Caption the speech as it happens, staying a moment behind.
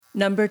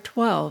Number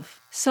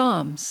 12,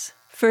 Psalms,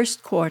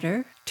 first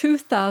quarter,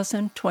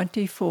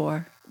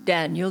 2024.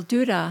 Daniel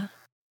Dura.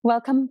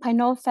 Welcome,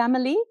 Painol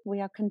family.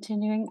 We are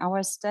continuing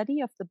our study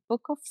of the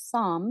book of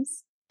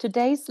Psalms.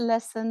 Today's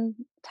lesson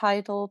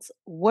titled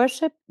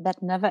Worship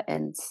That Never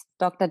Ends.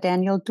 Dr.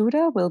 Daniel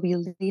Duda will be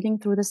leading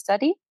through the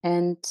study,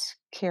 and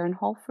Karen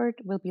Holford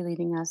will be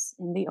leading us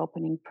in the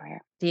opening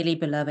prayer. Dearly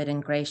beloved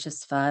and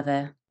gracious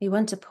Father, we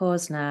want to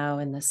pause now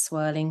in the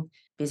swirling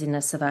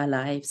busyness of our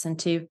lives and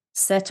to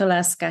settle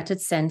our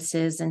scattered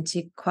senses and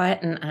to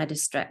quieten our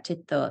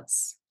distracted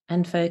thoughts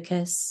and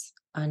focus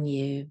on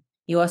you.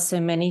 You are so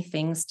many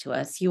things to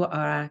us. You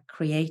are our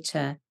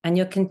creator, and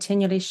you're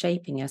continually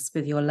shaping us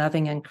with your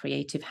loving and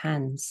creative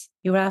hands.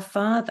 You're our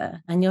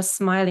Father, and you're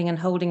smiling and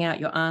holding out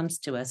your arms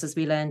to us as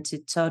we learn to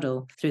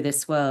toddle through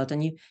this world,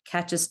 and you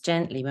catch us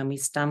gently when we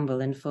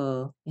stumble and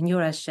fall. And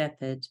you're our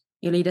shepherd.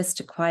 You lead us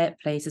to quiet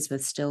places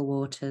with still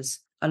waters,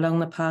 along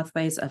the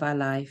pathways of our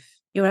life.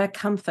 You're our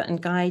comfort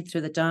and guide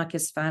through the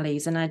darkest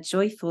valleys, and our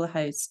joyful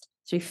host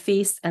through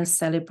feasts and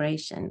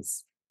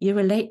celebrations. You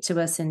relate to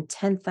us in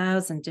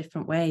 10,000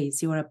 different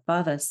ways. You are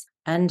above us,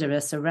 under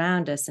us,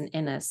 around us, and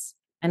in us.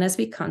 And as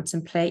we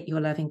contemplate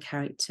your loving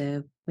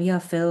character, we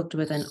are filled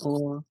with an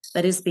awe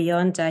that is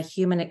beyond our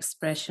human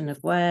expression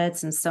of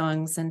words and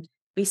songs, and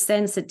we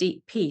sense a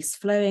deep peace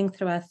flowing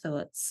through our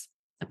thoughts,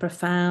 a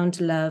profound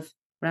love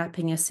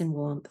wrapping us in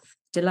warmth,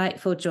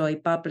 delightful joy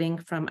bubbling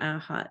from our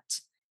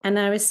heart. And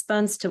our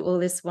response to all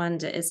this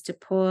wonder is to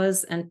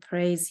pause and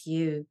praise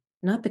you,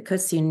 not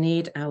because you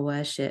need our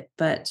worship,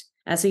 but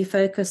as we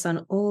focus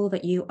on all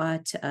that you are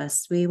to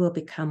us, we will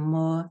become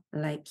more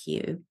like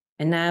you.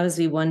 And now as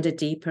we wander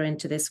deeper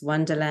into this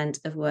wonderland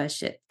of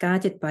worship,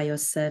 guided by your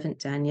servant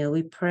Daniel,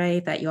 we pray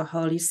that your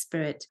Holy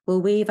Spirit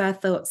will weave our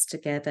thoughts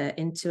together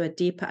into a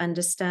deeper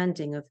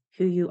understanding of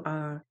who you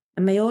are.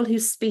 And may all who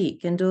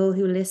speak and all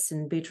who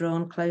listen be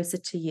drawn closer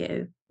to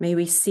you. May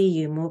we see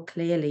you more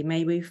clearly.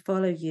 May we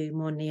follow you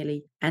more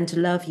nearly and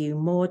love you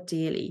more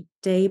dearly,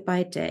 day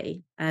by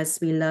day, as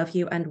we love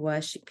you and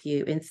worship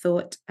you in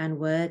thought and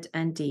word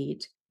and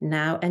deed,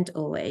 now and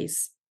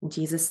always. In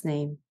Jesus'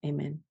 name,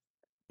 amen.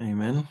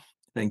 Amen.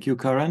 Thank you,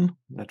 Karen.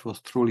 That was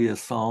truly a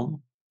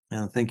psalm.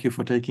 And thank you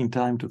for taking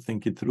time to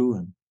think it through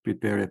and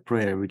prepare a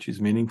prayer which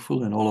is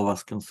meaningful and all of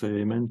us can say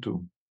amen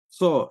to.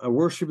 So, a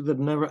worship that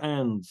never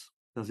ends.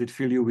 Does it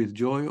fill you with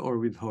joy or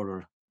with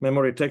horror?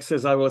 Memory text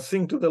says, I will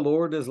sing to the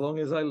Lord as long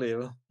as I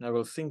live. I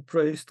will sing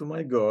praise to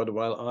my God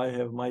while I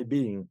have my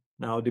being.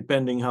 Now,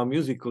 depending how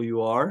musical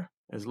you are,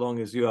 as long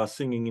as you are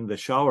singing in the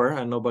shower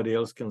and nobody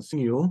else can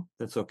sing you,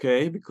 that's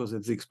okay, because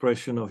it's the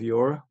expression of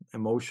your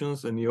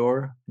emotions and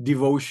your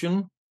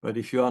devotion. But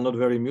if you are not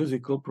very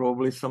musical,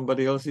 probably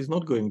somebody else is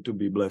not going to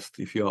be blessed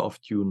if you are off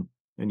tune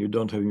and you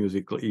don't have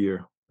musical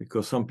ear.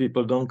 Because some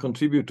people don't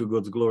contribute to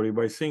God's glory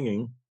by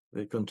singing.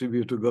 They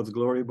contribute to God's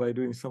glory by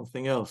doing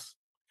something else.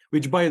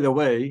 Which, by the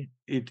way,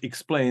 it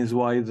explains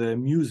why the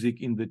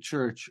music in the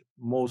church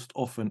most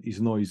often is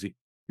noisy.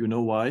 You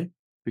know why?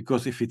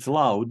 Because if it's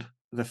loud,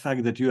 the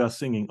fact that you are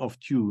singing off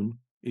tune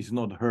is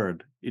not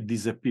heard. It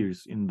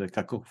disappears in the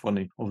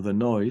cacophony of the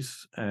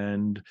noise,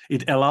 and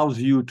it allows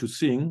you to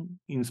sing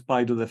in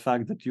spite of the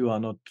fact that you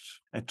are not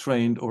a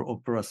trained or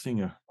opera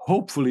singer.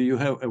 Hopefully you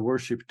have a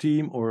worship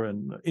team or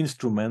an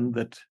instrument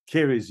that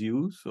carries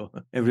you so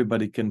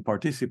everybody can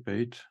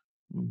participate,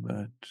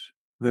 but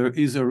there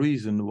is a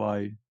reason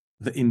why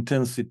the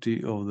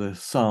intensity of the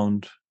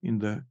sound in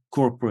the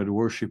corporate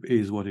worship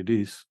is what it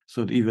is,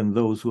 so that even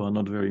those who are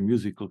not very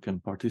musical can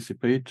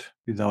participate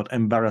without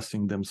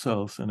embarrassing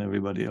themselves and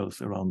everybody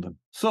else around them.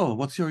 So,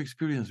 what's your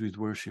experience with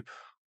worship?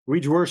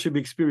 Which worship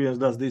experience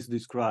does this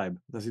describe?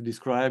 Does it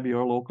describe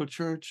your local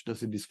church?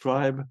 Does it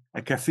describe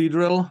a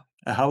cathedral,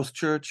 a house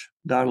church?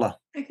 Darla.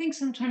 I think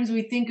sometimes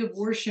we think of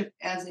worship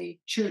as a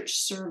church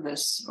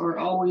service or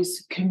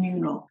always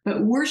communal,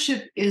 but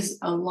worship is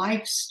a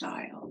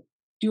lifestyle.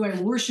 Do I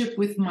worship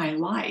with my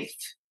life?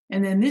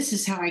 And then this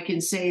is how I can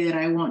say that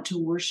I want to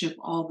worship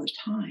all the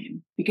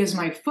time, because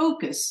my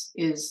focus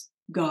is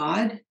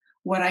God,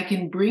 what I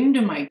can bring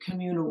to my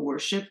communal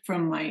worship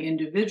from my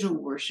individual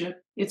worship.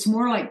 It's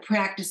more like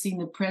practicing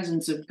the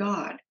presence of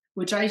God,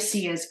 which I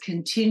see as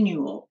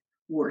continual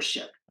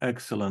worship.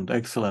 Excellent,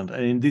 excellent.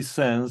 And in this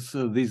sense,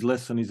 this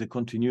lesson is a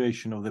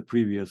continuation of the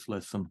previous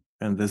lesson.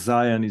 And the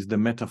Zion is the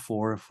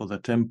metaphor for the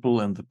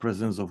temple and the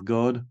presence of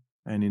God.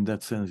 And in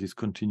that sense, it's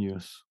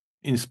continuous,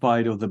 in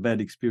spite of the bad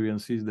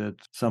experiences that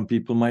some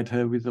people might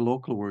have with the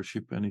local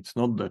worship. And it's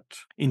not that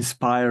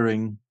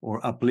inspiring or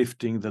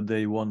uplifting that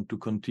they want to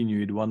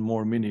continue it one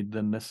more minute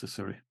than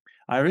necessary.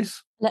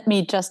 Iris? Let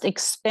me just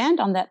expand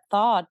on that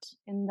thought,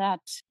 in that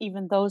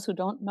even those who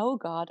don't know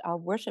God are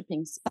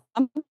worshiping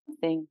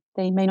something.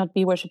 They may not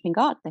be worshiping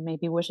God. They may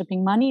be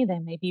worshiping money. They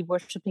may be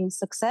worshiping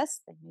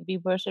success. They may be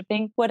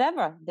worshiping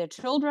whatever, their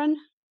children.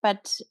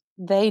 But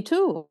they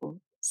too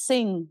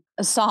sing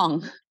a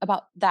song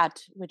about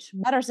that which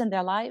matters in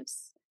their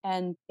lives.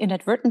 And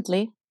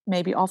inadvertently,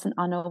 maybe often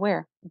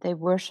unaware, they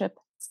worship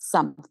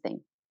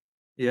something.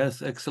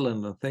 Yes,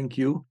 excellent. Thank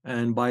you.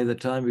 And by the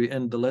time we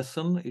end the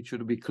lesson, it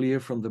should be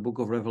clear from the book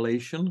of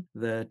Revelation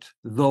that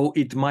though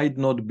it might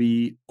not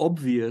be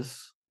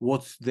obvious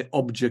what's the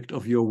object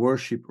of your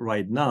worship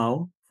right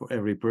now for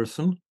every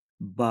person,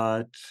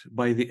 but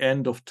by the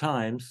end of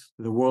times,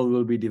 the world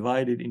will be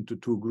divided into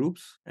two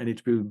groups, and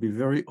it will be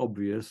very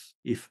obvious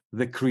if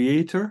the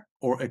creator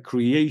or a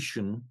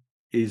creation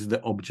is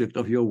the object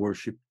of your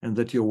worship, and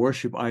that your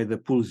worship either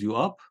pulls you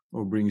up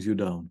or brings you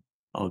down,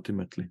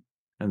 ultimately.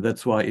 And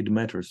that's why it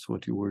matters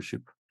what you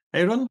worship.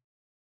 Aaron?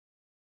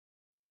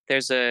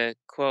 There's a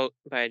quote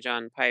by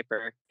John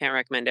Piper. Can't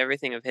recommend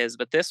everything of his,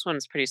 but this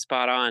one's pretty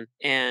spot on.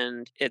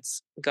 And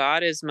it's,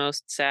 God is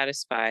most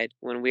satisfied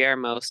when we are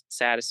most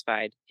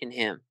satisfied in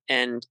him.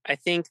 And I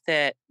think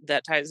that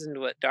ties into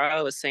what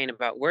Darla was saying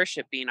about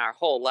worship being our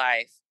whole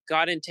life.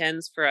 God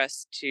intends for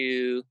us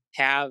to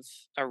have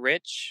a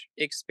rich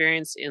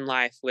experience in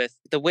life with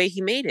the way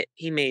he made it.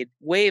 He made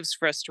waves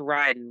for us to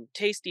ride and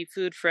tasty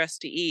food for us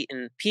to eat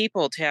and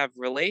people to have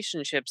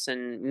relationships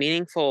and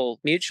meaningful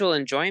mutual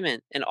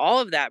enjoyment. And all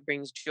of that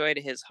brings joy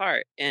to his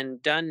heart.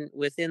 And done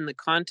within the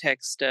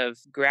context of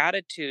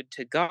gratitude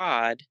to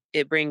God,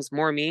 it brings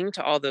more meaning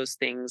to all those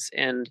things,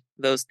 and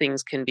those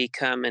things can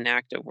become an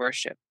act of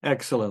worship.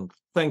 Excellent.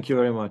 Thank you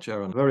very much,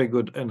 Aaron. Very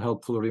good and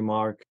helpful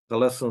remark. The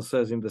lesson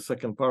says in the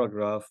second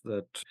paragraph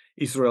that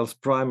Israel's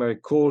primary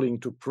calling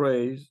to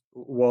praise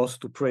was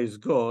to praise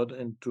God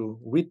and to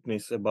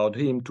witness about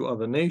him to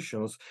other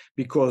nations,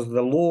 because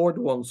the Lord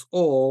wants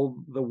all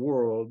the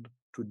world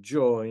to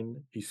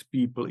join his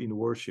people in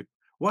worship.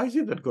 Why is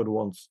it that God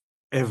wants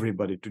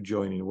everybody to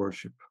join in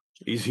worship?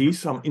 Is he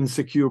some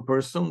insecure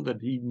person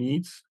that he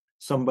needs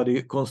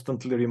somebody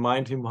constantly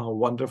remind him how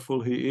wonderful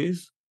he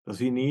is? Does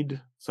he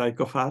need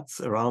psychopaths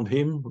around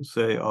him who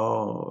say,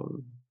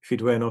 oh, if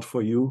it were not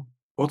for you?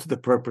 What's the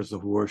purpose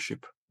of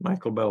worship?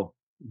 Michael Bell.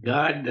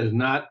 God does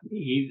not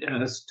need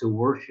us to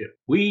worship.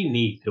 We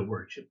need to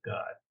worship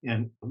God.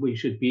 And we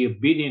should be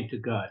obedient to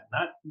God,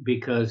 not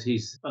because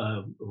he's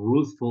a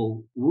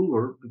ruthless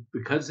ruler, but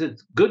because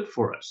it's good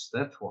for us.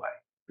 That's why.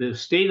 The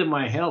state of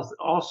my health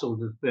also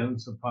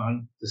depends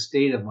upon the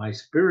state of my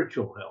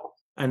spiritual health.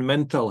 And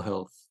mental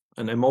health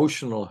and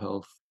emotional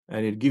health.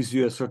 And it gives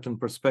you a certain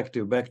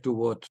perspective. Back to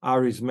what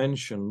Aris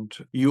mentioned,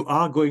 you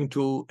are going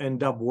to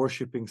end up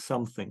worshiping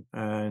something.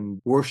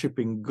 And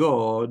worshiping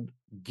God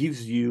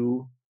gives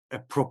you a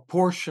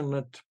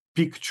proportionate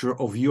picture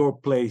of your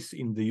place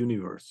in the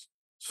universe,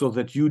 so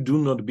that you do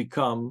not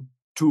become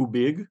too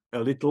big, a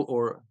little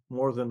or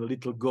more than a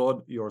little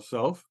God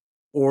yourself,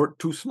 or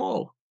too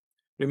small.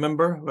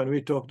 Remember when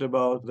we talked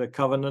about the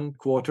covenant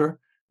quarter,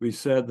 we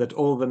said that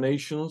all the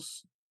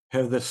nations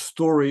have the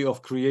story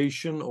of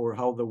creation or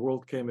how the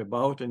world came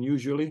about, and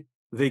usually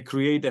they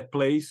create a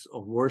place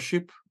of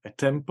worship, a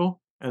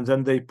temple, and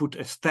then they put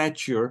a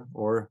statue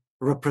or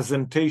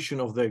representation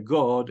of their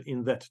God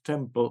in that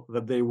temple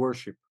that they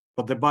worship.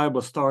 But the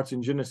Bible starts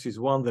in Genesis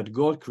 1 that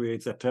God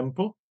creates a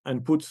temple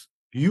and puts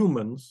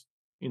humans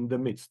in the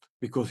midst,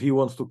 because he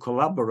wants to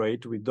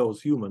collaborate with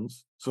those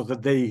humans so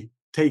that they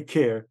take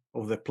care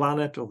of the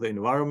planet, of the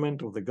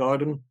environment, of the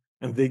garden,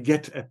 and they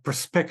get a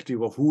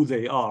perspective of who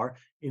they are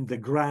in the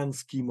grand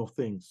scheme of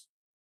things.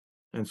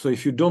 And so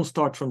if you don't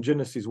start from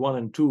Genesis 1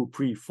 and 2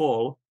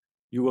 pre-fall,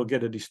 you will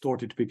get a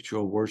distorted picture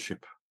of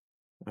worship.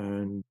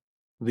 And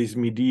this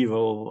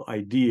medieval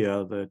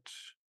idea that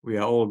we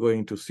are all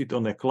going to sit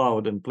on a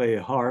cloud and play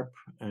a harp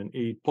and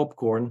eat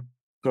popcorn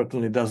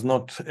certainly does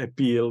not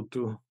appeal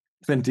to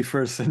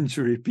 21st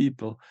century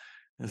people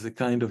as a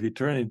kind of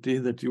eternity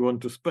that you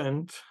want to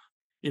spend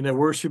in a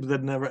worship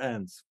that never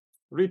ends.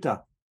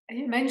 Rita.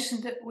 You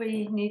mentioned that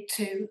we need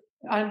to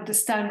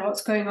understand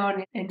what's going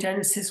on in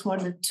Genesis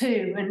 1 and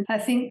 2. And I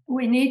think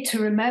we need to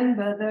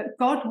remember that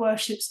God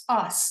worships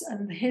us,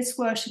 and his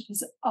worship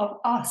of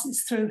us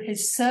is through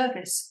his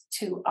service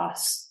to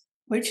us,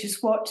 which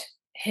is what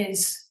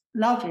his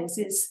love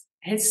is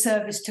his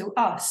service to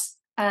us.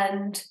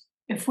 And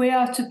if we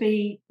are to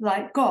be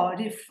like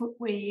God, if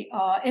we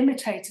are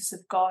imitators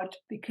of God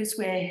because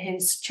we're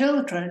his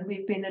children,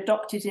 we've been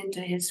adopted into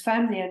his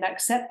family and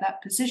accept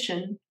that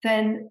position,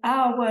 then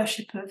our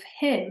worship of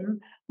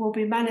him will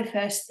be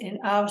manifest in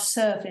our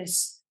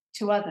service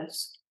to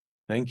others.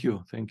 Thank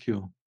you. Thank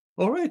you.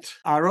 All right.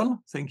 Aaron,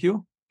 thank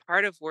you.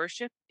 Part of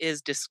worship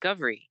is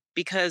discovery.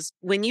 Because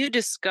when you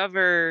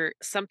discover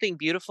something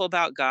beautiful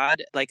about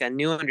God, like a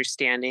new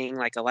understanding,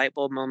 like a light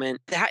bulb moment,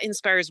 that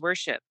inspires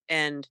worship.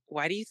 And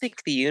why do you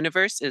think the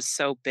universe is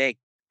so big?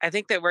 I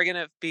think that we're going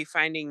to be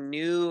finding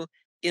new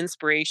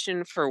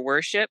inspiration for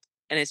worship,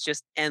 and it's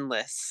just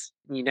endless.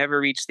 You never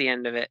reach the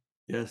end of it.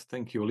 Yes,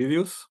 thank you.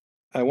 Livius?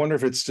 I wonder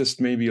if it's just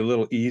maybe a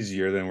little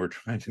easier than we're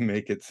trying to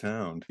make it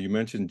sound. You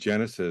mentioned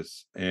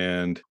Genesis,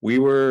 and we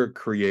were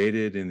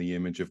created in the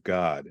image of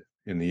God.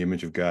 In the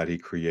image of God, he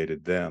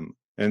created them.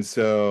 And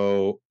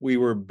so we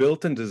were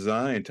built and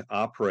designed to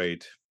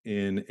operate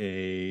in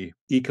a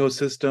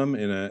ecosystem,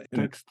 in an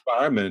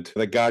environment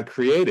that God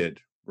created,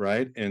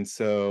 right? And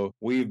so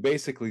we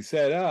basically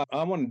said,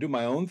 I want to do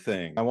my own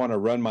thing. I want to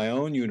run my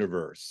own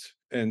universe.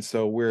 And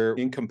so we're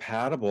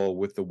incompatible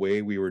with the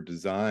way we were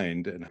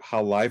designed and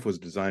how life was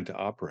designed to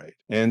operate.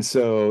 And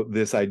so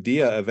this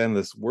idea of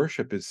endless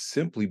worship is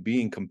simply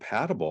being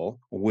compatible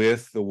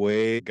with the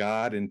way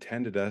God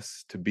intended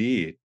us to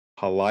be,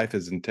 how life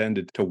is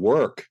intended to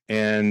work.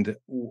 And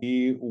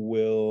we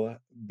will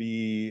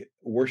be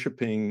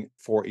worshiping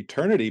for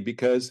eternity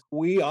because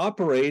we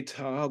operate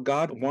how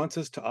God wants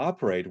us to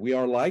operate. We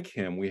are like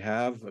him. We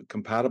have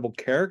compatible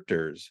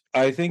characters.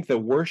 I think the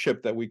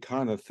worship that we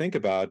kind of think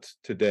about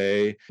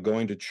today,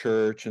 going to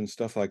church and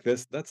stuff like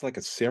this, that's like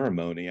a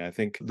ceremony. I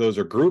think those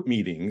are group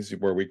meetings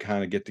where we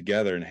kind of get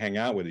together and hang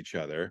out with each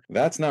other.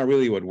 That's not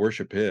really what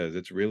worship is.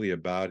 It's really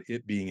about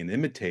it being an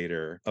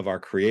imitator of our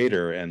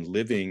Creator and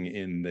living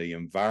in the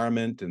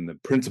environment and the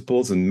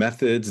principles and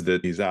methods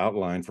that he's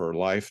outlined for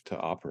life to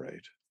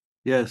operate.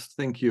 Yes,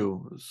 thank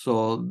you.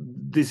 So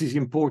this is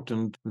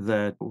important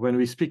that when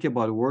we speak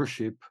about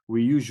worship,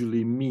 we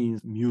usually mean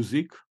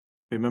music.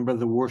 Remember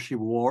the worship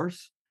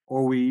wars?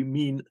 Or we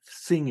mean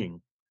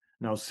singing.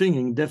 Now,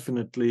 singing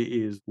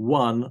definitely is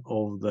one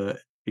of the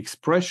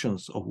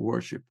expressions of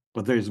worship,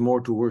 but there is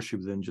more to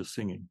worship than just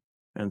singing.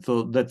 And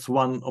so that's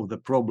one of the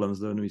problems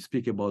when we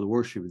speak about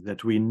worship,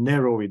 that we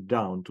narrow it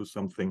down to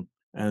something.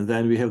 And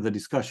then we have the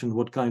discussion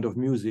what kind of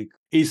music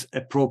is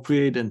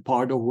appropriate and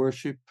part of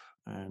worship.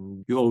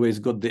 And you always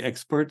got the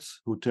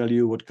experts who tell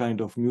you what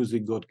kind of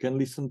music God can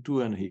listen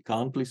to and he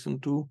can't listen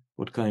to,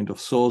 what kind of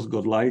sauce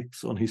God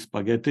likes on his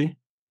spaghetti,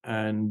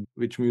 and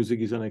which music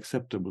is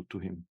unacceptable to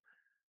him.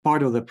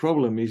 Part of the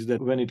problem is that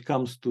when it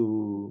comes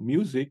to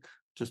music,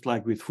 just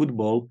like with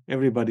football,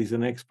 everybody's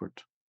an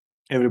expert.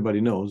 Everybody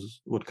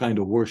knows what kind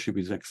of worship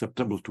is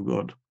acceptable to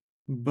God.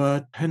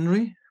 But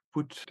Henry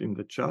put in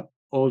the chat,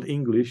 Old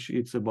English,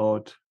 it's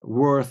about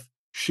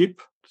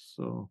worship.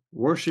 So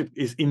worship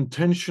is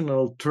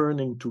intentional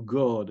turning to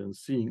God and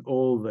seeing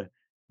all the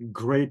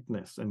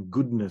greatness and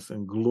goodness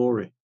and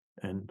glory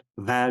and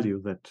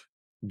value that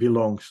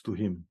belongs to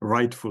him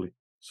rightfully.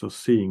 So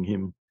seeing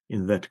him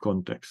in that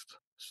context.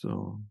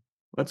 So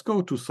let's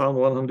go to Psalm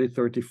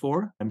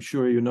 134. I'm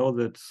sure you know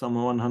that Psalm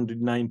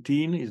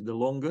 119 is the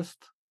longest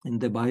in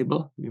the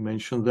Bible. We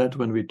mentioned that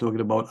when we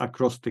talked about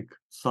acrostic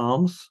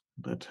psalms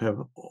that have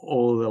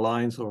all the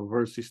lines or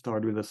verses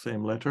start with the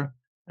same letter.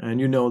 And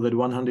you know that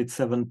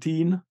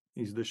 117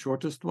 is the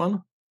shortest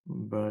one,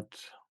 but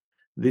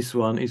this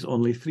one is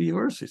only 3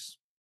 verses.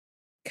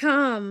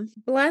 Come,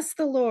 bless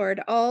the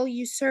Lord, all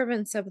you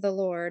servants of the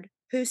Lord,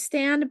 who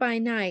stand by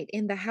night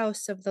in the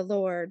house of the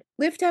Lord.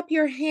 Lift up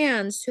your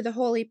hands to the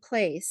holy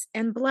place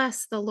and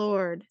bless the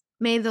Lord.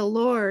 May the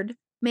Lord,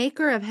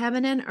 maker of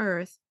heaven and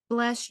earth,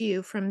 bless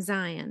you from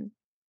Zion.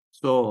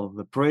 So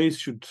the praise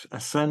should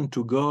ascend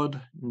to God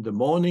in the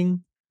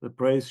morning, the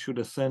praise should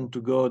ascend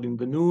to God in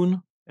the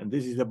noon, and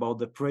this is about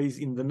the praise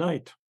in the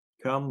night.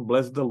 Come,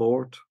 bless the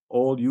Lord,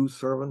 all you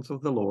servants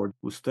of the Lord,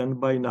 who stand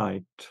by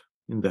night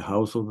in the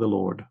house of the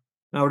Lord.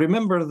 Now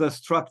remember, the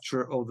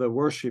structure of the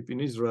worship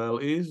in Israel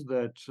is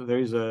that there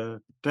is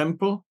a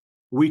temple,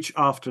 which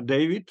after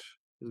David,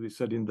 as we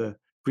said in the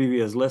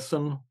previous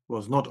lesson,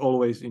 was not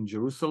always in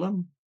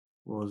Jerusalem,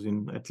 was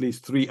in at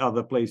least 3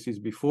 other places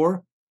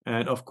before.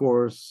 And of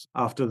course,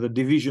 after the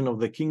division of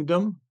the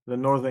kingdom, the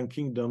northern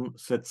kingdom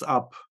sets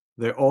up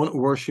their own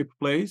worship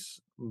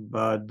place,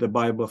 but the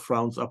Bible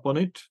frowns upon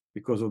it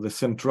because of the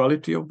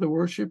centrality of the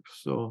worship,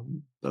 so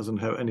doesn't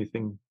have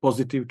anything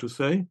positive to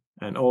say.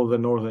 And all the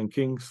northern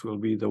kings will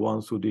be the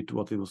ones who did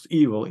what was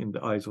evil in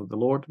the eyes of the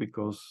Lord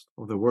because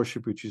of the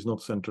worship which is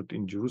not centered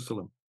in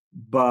Jerusalem.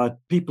 But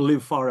people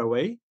live far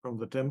away from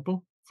the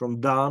temple,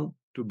 from Dan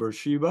to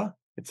Beersheba.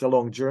 It's a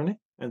long journey.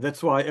 And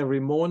that's why every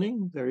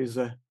morning there is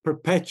a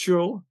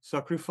perpetual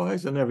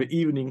sacrifice and every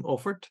evening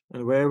offered.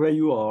 And wherever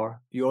you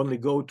are, you only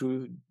go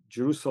to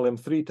Jerusalem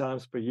 3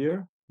 times per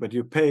year, but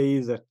you pay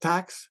the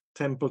tax,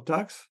 temple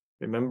tax.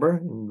 Remember,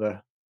 in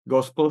the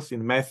Gospels,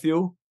 in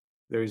Matthew,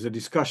 there is a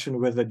discussion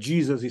whether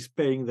Jesus is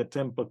paying the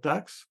temple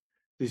tax.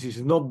 This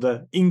is not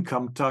the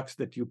income tax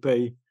that you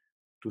pay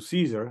to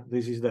Caesar.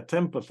 This is the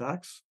temple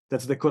tax.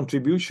 That's the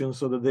contribution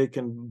so that they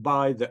can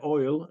buy the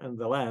oil and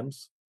the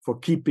lamps for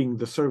keeping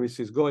the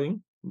services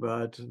going.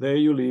 But there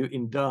you live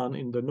in Dan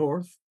in the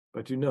north.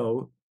 But you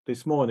know,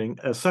 this morning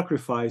a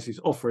sacrifice is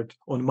offered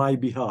on my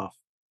behalf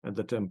at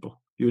the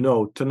temple. You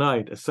know,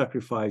 tonight a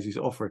sacrifice is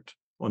offered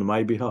on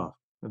my behalf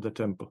at the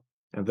temple.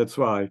 And that's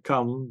why,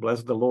 come,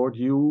 bless the Lord,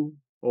 you,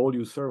 all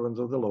you servants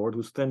of the Lord,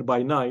 who stand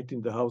by night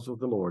in the house of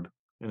the Lord.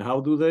 And how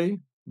do they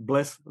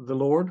bless the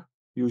Lord?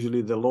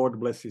 Usually the Lord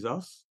blesses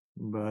us,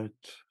 but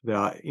there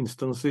are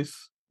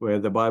instances where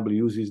the Bible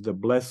uses the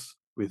bless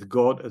with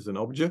God as an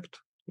object.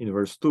 In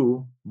verse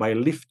 2, by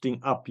lifting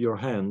up your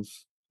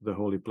hands, the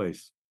holy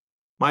place.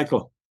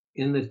 Michael.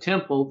 In the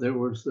temple, there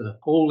was the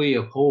Holy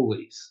of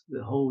Holies,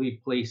 the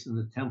holy place in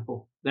the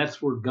temple.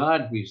 That's where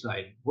God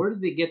resided. Where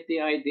did they get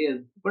the idea?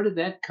 Where did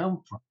that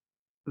come from?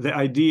 The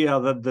idea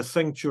that the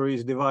sanctuary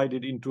is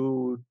divided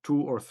into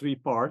 2 or 3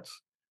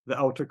 parts, the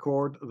outer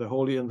court, the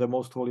holy and the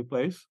most holy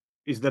place.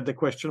 Is that the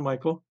question,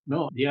 Michael?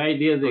 No, the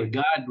idea that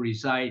God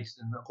resides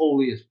in the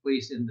holiest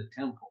place in the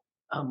temple.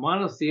 a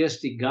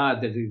monotheistic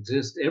God that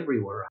exists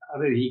everywhere,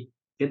 how did he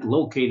get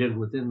located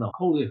within the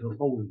Holy of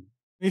Holies?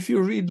 If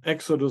you read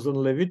Exodus and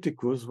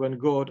Leviticus, when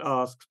God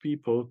asks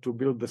people to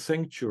build the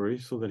sanctuary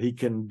so that he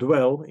can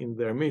dwell in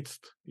their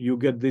midst, you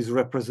get this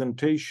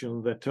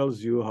representation that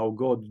tells you how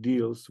God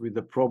deals with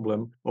the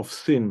problem of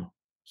sin.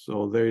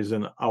 So there is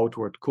an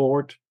outward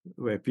court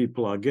where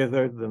people are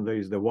gathered, then there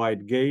is the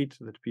wide gate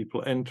that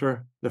people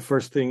enter. The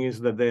first thing is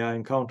that they are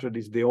encountered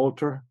is the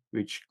altar,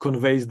 which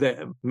conveys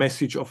the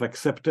message of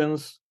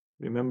acceptance.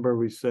 Remember,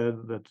 we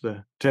said that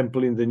the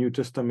temple in the New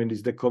Testament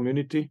is the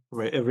community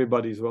where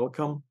everybody is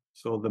welcome.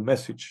 So the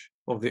message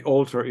of the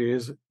altar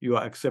is, you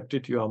are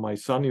accepted, you are my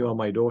son, you are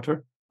my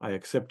daughter, I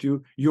accept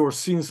you. Your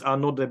sins are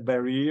not a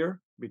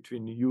barrier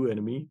between you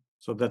and me.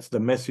 So that's the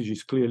message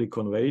is clearly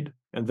conveyed.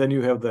 And then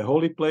you have the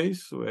holy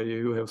place where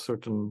you have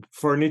certain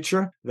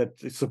furniture that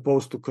is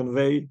supposed to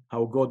convey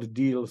how God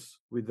deals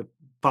with the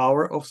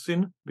power of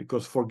sin,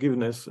 because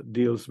forgiveness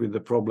deals with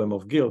the problem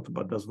of guilt,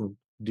 but doesn't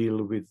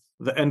deal with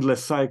the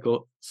endless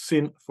cycle.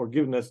 Sin,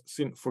 forgiveness,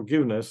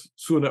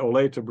 sooner or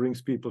later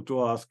brings people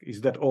to ask,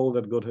 is that all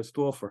that God has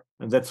to offer?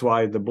 And that's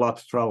why the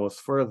blood travels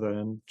further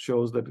and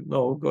shows that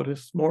no, God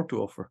has more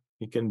to offer.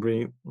 He can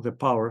bring the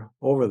power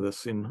over the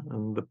sin,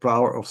 and the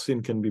power of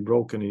sin can be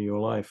broken in your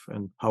life,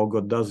 and how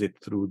God does it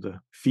through the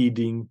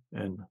feeding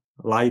and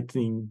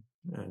lighting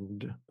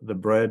and the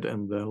bread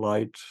and the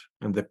light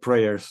and the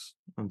prayers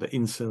and the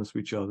incense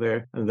which are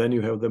there. And then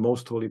you have the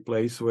most holy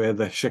place where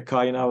the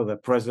Shekinah, the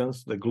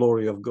presence, the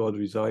glory of God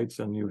resides,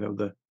 and you have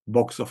the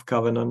box of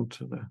covenant,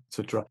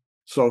 etc.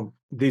 So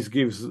this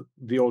gives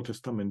the Old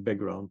Testament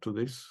background to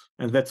this.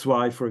 And that's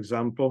why, for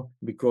example,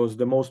 because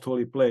the most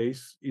holy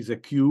place is a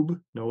cube,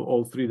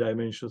 all three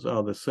dimensions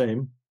are the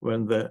same.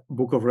 When the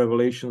book of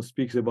Revelation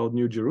speaks about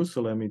New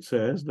Jerusalem, it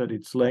says that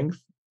its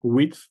length,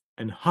 width,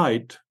 and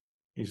height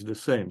is the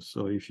same.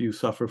 So if you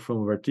suffer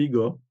from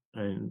vertigo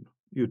and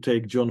you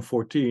take John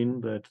 14,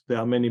 that there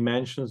are many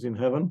mansions in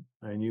heaven,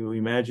 and you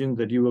imagine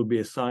that you will be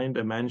assigned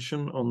a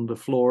mansion on the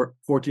floor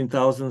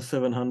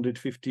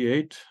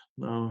 14,758,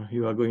 now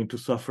you are going to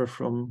suffer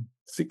from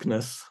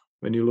sickness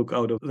when you look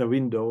out of the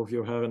window of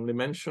your heavenly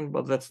mansion.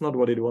 But that's not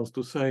what it wants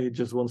to say. It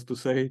just wants to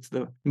say it's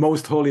the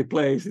most holy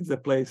place. It's the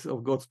place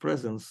of God's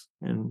presence,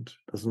 and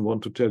doesn't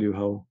want to tell you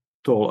how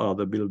tall are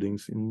the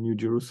buildings in New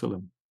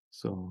Jerusalem.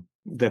 So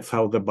that's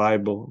how the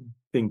Bible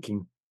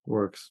thinking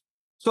works.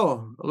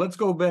 So let's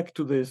go back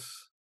to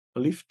this.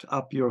 Lift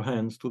up your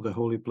hands to the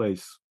holy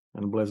place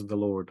and bless the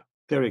Lord.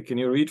 Terry, can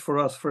you read for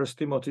us 1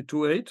 Timothy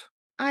 2:8?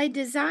 I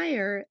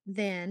desire,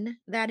 then,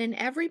 that in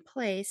every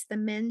place the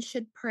men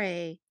should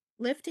pray,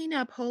 lifting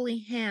up holy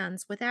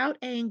hands without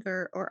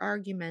anger or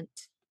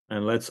argument.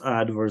 And let's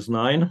add verse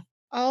 9.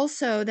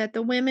 Also, that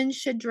the women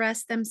should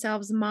dress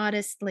themselves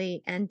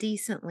modestly and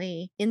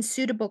decently in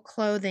suitable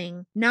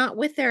clothing, not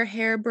with their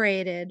hair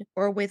braided,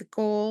 or with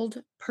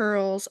gold,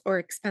 pearls, or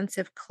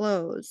expensive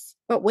clothes,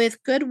 but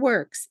with good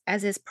works,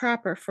 as is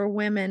proper for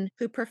women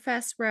who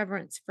profess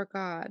reverence for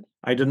God.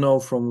 I don't know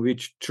from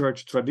which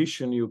church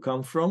tradition you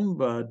come from,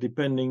 but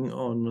depending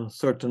on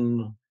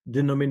certain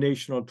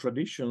denominational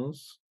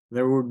traditions,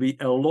 there would be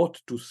a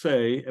lot to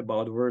say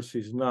about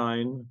verses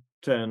 9,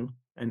 10,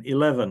 and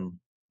 11.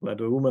 Let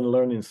a woman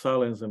learn in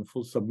silence and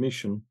full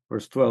submission.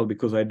 Verse 12,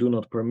 because I do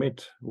not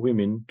permit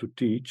women to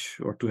teach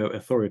or to have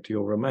authority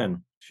over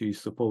men. She is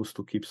supposed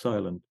to keep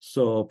silent.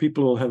 So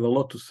people will have a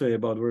lot to say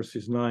about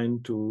verses 9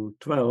 to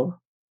 12.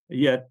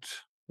 Yet,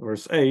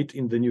 verse 8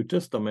 in the New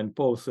Testament,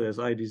 Paul says,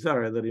 I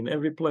desire that in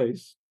every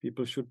place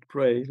people should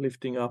pray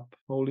lifting up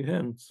holy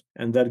hands.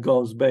 And that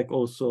goes back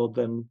also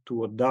then to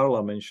what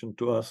Darla mentioned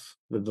to us,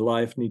 that the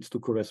life needs to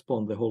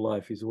correspond. The whole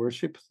life is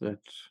worship,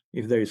 that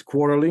if there is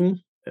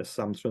quarreling, as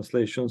some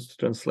translations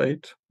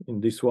translate,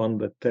 in this one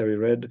that Terry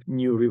read,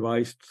 New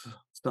Revised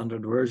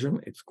Standard Version,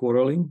 it's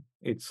quarreling,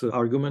 it's an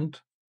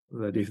argument,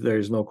 that if there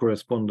is no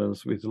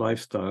correspondence with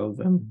lifestyle,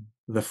 then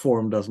the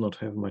form does not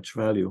have much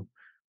value.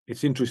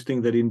 It's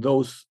interesting that in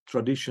those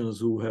traditions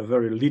who have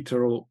very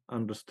literal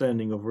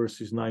understanding of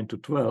verses 9 to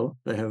 12,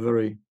 they have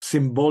very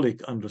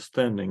symbolic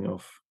understanding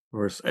of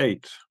verse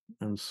 8.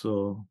 And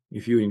so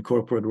if you in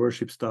corporate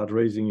worship start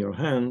raising your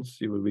hands,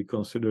 you will be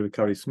considered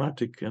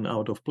charismatic and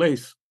out of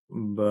place.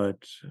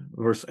 But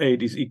verse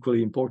 8 is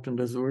equally important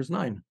as verse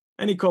 9.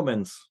 Any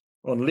comments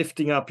on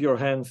lifting up your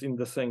hands in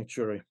the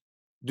sanctuary?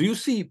 Do you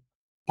see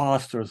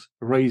pastors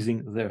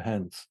raising their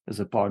hands as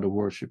a part of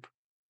worship?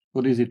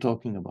 What is he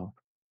talking about?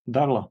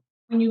 Darla.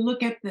 When you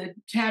look at the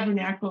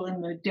tabernacle in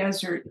the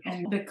desert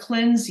and the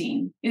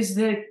cleansing, is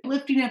the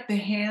lifting up the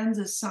hands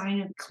a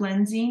sign of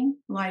cleansing?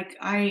 Like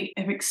I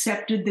have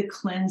accepted the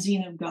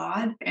cleansing of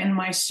God and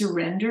my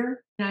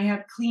surrender. I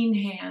have clean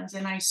hands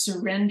and I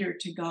surrender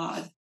to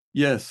God.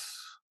 Yes.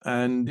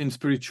 And in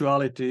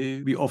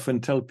spirituality, we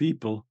often tell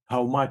people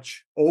how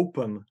much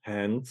open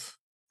hands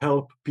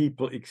help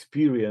people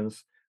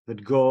experience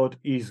that God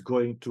is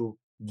going to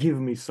give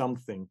me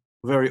something.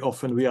 Very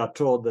often we are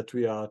taught that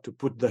we are to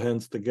put the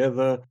hands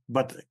together,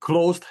 but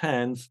closed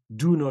hands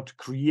do not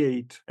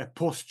create a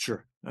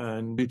posture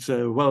And it's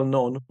a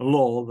well-known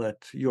law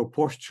that your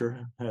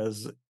posture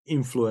has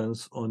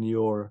influence on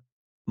your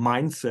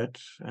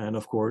mindset. And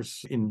of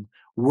course, in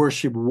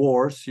worship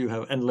wars, you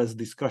have endless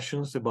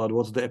discussions about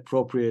what's the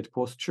appropriate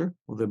posture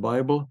of the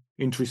Bible.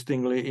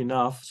 Interestingly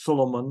enough,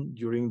 Solomon,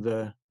 during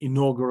the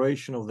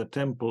inauguration of the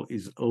temple,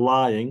 is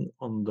lying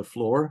on the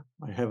floor.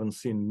 I haven't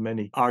seen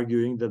many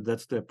arguing that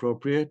that's the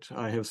appropriate.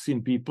 I have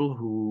seen people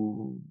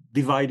who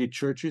divided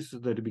churches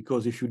that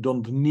because if you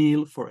don't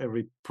kneel for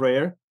every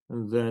prayer,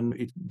 then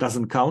it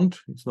doesn't count.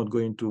 It's not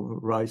going to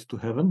rise to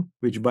heaven,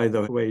 which, by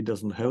the way,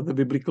 doesn't have the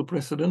biblical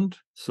precedent.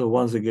 So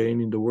once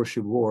again, in the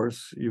worship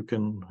wars, you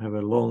can have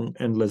a long,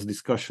 endless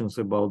discussions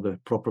about the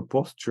proper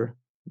posture.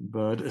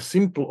 But a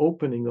simple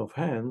opening of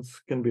hands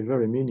can be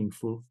very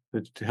meaningful.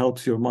 It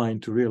helps your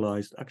mind to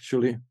realize,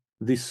 actually,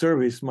 this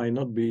service might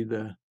not be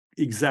the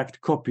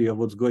exact copy of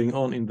what's going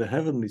on in the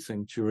heavenly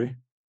sanctuary,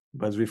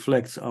 but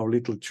reflects our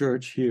little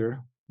church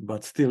here.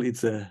 But still,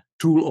 it's a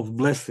tool of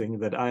blessing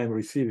that I am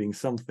receiving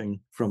something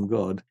from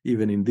God,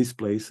 even in this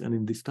place and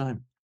in this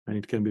time. And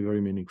it can be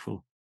very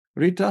meaningful.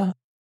 Rita?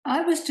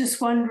 I was just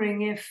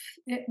wondering if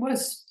it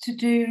was to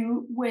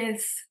do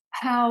with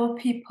how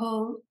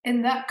people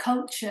in that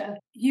culture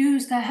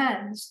use their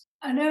hands.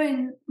 I know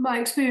in my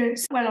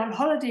experience, when on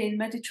holiday in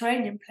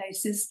Mediterranean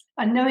places,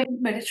 and knowing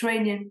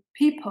Mediterranean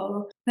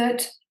people,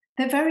 that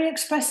they're very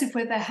expressive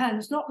with their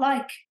hands, not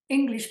like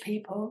English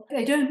people.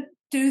 They don't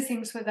do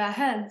things with their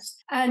hands.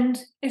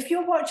 And if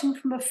you're watching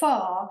from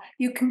afar,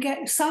 you can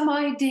get some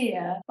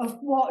idea of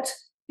what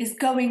is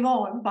going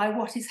on by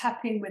what is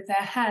happening with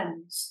their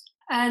hands.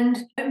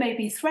 And it may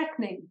be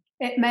threatening.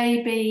 It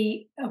may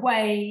be a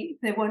way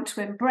they want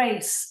to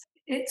embrace.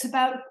 It's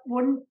about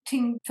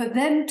wanting for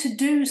them to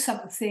do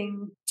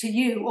something to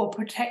you or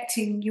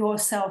protecting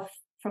yourself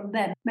from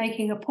them,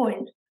 making a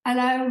point. And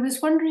I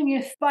was wondering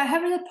if by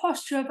having a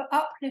posture of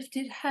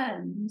uplifted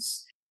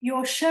hands,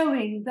 you're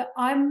showing that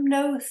I'm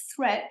no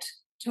threat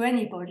to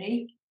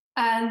anybody.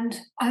 And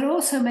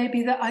also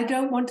maybe that I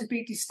don't want to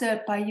be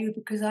disturbed by you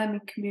because I'm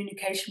in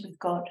communication with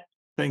God.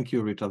 Thank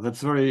you, Rita.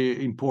 That's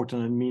very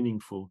important and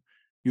meaningful.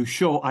 You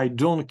show I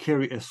don't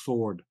carry a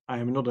sword. I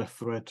am not a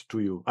threat to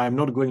you. I am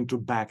not going to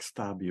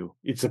backstab you.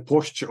 It's a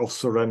posture of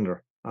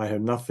surrender. I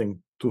have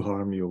nothing to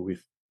harm you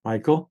with.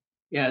 Michael?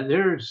 Yeah,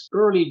 there's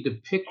early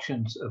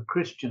depictions of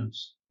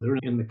Christians. They're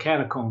in the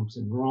catacombs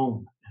in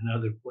Rome and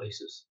other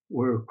places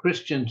where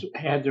Christians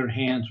had their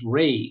hands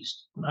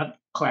raised, not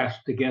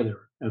clasped together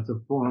as a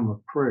form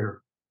of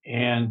prayer.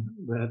 And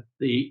that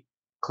the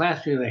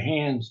clasping of the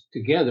hands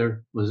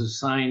together was a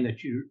sign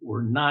that you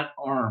were not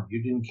armed.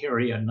 You didn't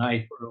carry a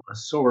knife or a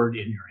sword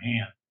in your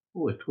hand,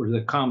 which were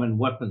the common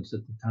weapons at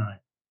the time.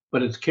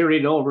 But it's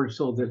carried over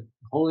so that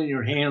holding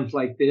your hands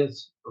like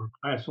this or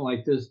clasping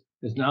like this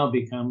has now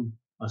become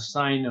a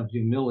sign of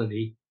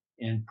humility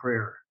and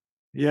prayer.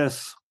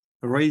 Yes,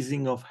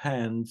 raising of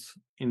hands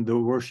in the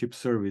worship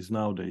service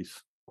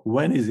nowadays.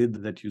 When is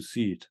it that you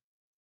see it?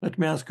 Let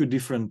me ask you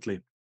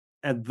differently.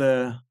 At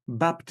the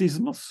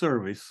baptismal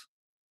service,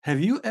 have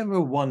you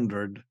ever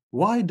wondered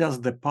why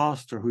does the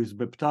pastor who is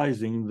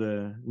baptizing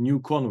the new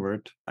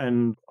convert,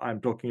 and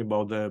I'm talking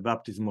about the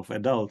baptism of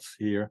adults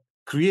here,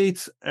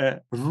 creates a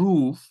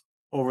roof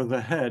over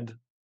the head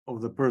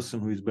of the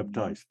person who is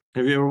baptized?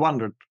 Have you ever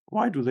wondered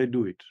why do they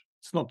do it?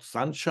 It's not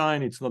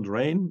sunshine, it's not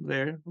rain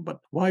there, but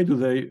why do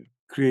they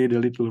create a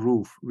little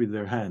roof with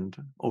their hand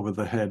over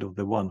the head of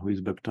the one who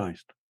is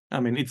baptized? I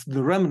mean, it's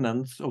the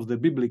remnants of the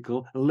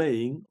biblical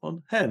laying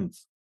on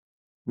hands.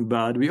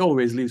 But we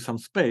always leave some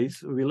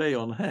space. We lay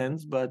on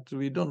hands, but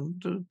we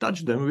don't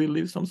touch them. We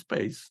leave some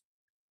space.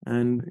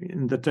 And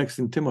in the text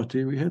in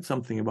Timothy, we had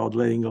something about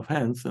laying of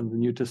hands, and the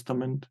New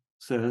Testament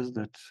says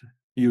that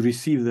you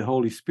receive the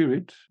Holy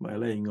Spirit by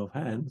laying of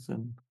hands.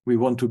 And we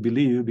want to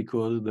believe,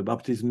 because the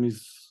baptism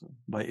is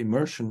by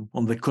immersion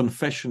on the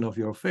confession of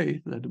your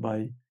faith, that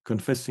by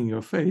confessing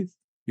your faith,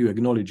 you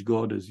acknowledge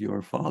God as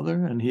your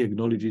Father, and He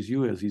acknowledges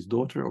you as His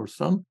daughter or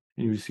son,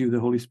 and you receive the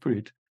Holy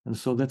Spirit. And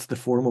so that's the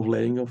form of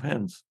laying of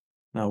hands.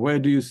 Now, where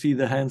do you see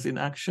the hands in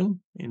action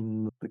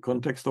in the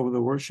context of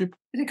the worship?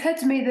 It occurred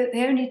to me that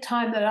the only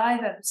time that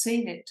I've ever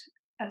seen it,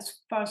 as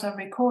far as I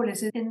recall,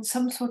 is in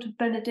some sort of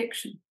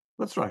benediction.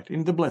 That's right,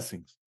 in the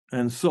blessings.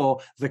 And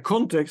so the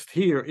context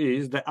here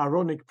is the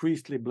Aaronic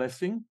priestly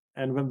blessing.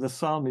 And when the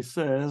psalmist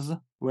says,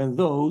 when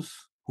those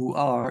who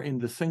are in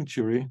the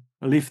sanctuary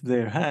lift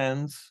their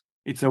hands,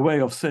 it's a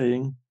way of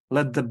saying,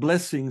 let the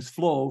blessings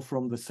flow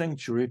from the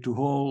sanctuary to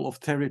whole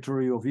of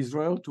territory of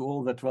Israel, to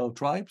all the 12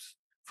 tribes,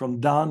 from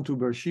Dan to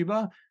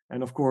Beersheba,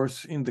 and of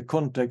course, in the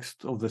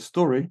context of the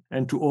story,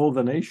 and to all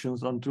the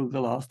nations until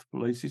the last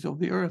places of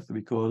the earth,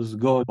 because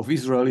God of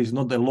Israel is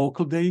not a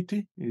local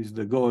deity, he is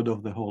the God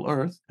of the whole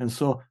earth. And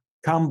so,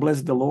 come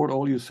bless the Lord,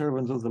 all you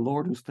servants of the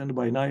Lord who stand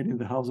by night in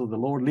the house of the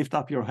Lord. Lift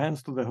up your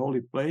hands to the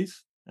holy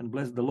place, and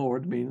bless the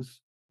Lord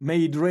means,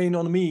 may it rain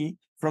on me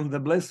from the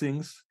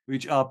blessings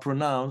which are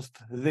pronounced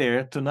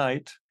there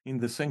tonight in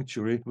the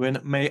sanctuary, when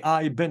may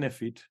I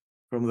benefit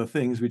from the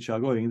things which are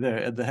going there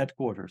at the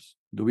headquarters.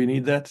 Do we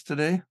need that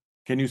today?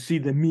 Can you see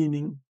the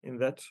meaning in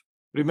that?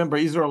 Remember,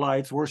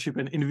 Israelites worship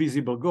an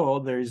invisible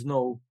God. There is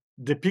no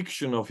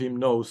depiction of him,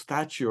 no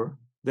stature.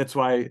 That's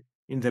why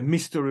in the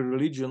mystery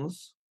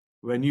religions,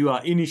 when you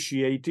are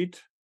initiated,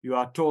 you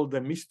are told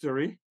the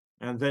mystery,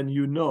 and then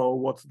you know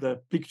what's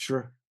the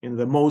picture in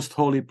the most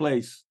holy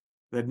place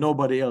that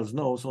nobody else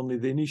knows, only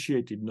the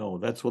initiated know.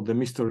 That's what the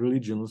mystery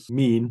religions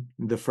mean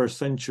in the first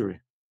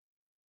century.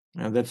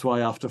 And that's why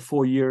after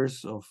 4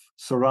 years of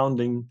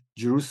surrounding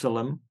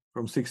Jerusalem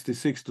from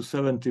 66 to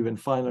 70, when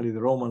finally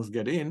the Romans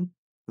get in,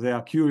 they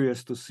are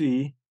curious to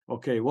see,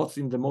 okay, what's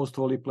in the most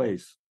holy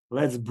place?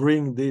 Let's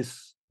bring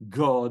this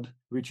God,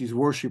 which is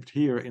worshipped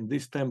here in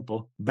this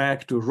temple,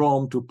 back to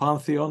Rome, to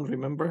Pantheon.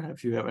 Remember,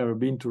 if you have ever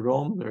been to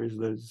Rome, there is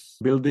this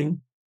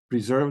building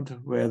preserved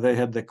where they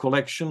had the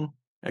collection,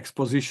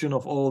 exposition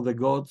of all the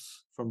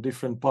gods from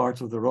different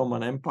parts of the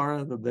Roman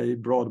Empire that they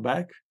brought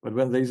back. But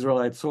when the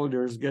Israelite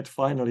soldiers get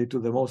finally to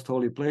the most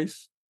holy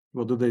place,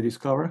 what do they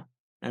discover?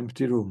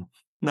 Empty room,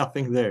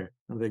 nothing there.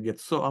 And they get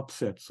so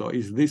upset. So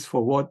is this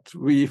for what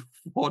we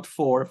fought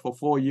for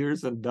 4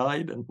 years and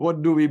died? And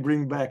what do we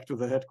bring back to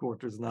the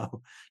headquarters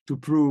now to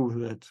prove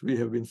that we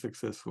have been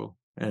successful?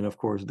 And of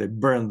course, they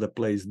burn the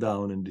place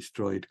down and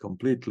destroy it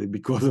completely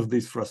because of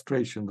this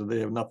frustration that they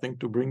have nothing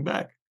to bring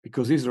back,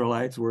 because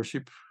Israelites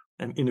worship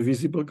an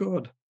invisible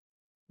God.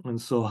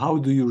 And so how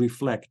do you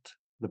reflect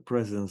the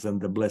presence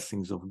and the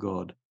blessings of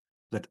God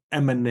that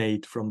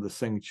emanate from the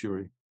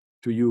sanctuary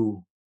to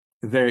you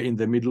there in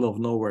the middle of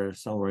nowhere,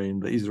 somewhere in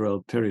the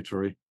Israel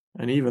territory,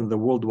 and even the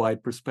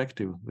worldwide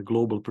perspective, the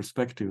global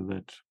perspective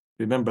that,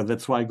 remember,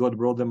 that's why God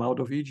brought them out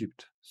of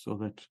Egypt, so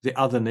that the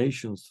other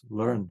nations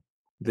learn.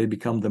 They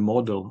become the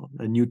model,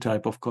 a new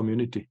type of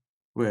community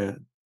where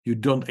you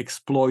don't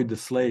exploit the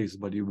slaves,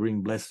 but you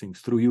bring blessings.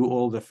 Through you,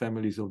 all the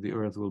families of the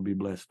earth will be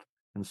blessed.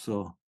 And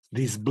so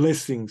these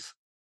blessings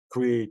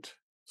create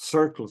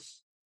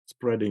circles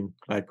spreading,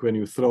 like when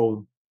you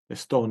throw a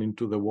stone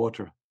into the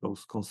water,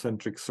 those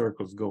concentric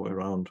circles go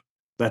around.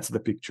 That's the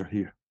picture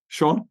here.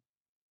 Sean?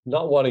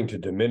 Not wanting to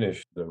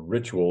diminish the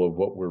ritual of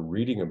what we're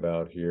reading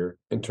about here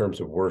in terms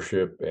of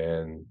worship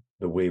and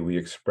the way we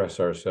express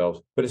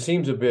ourselves, but it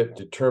seems a bit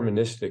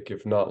deterministic,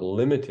 if not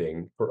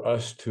limiting, for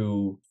us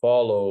to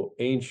follow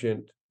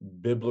ancient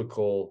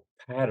biblical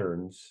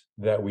patterns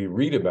that we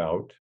read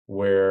about,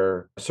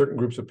 where certain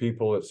groups of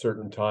people at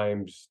certain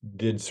times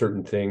did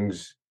certain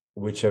things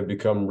which have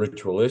become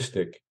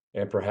ritualistic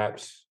and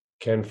perhaps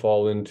can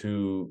fall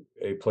into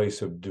a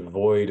place of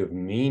devoid of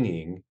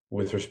meaning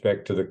with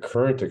respect to the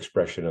current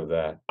expression of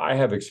that. I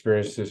have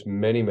experienced this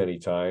many, many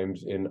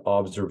times in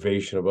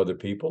observation of other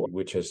people,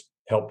 which has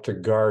helped to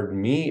guard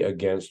me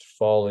against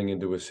falling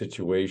into a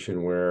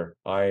situation where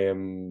I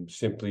am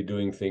simply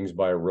doing things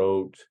by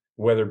rote,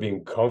 whether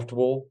being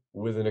comfortable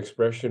with an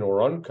expression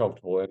or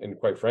uncomfortable. And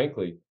quite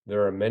frankly,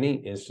 there are many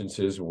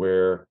instances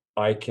where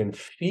I can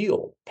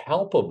feel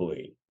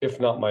palpably, if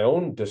not my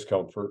own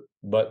discomfort,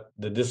 but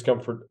the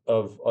discomfort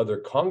of other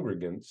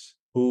congregants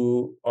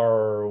who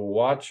are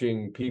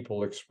watching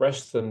people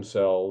express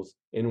themselves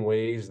in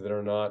ways that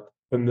are not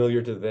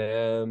familiar to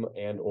them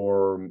and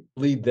or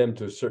lead them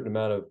to a certain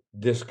amount of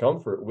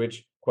discomfort,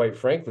 which quite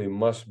frankly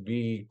must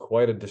be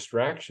quite a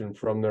distraction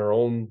from their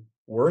own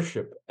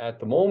worship at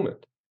the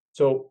moment.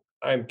 So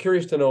I'm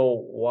curious to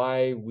know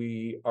why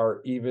we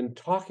are even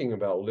talking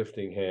about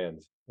lifting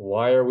hands.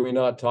 Why are we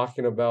not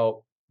talking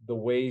about the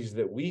ways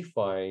that we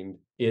find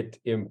it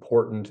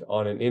important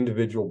on an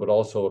individual but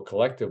also a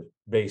collective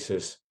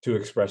basis to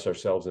express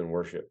ourselves in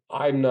worship?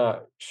 I'm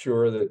not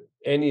sure that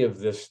any of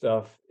this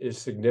stuff is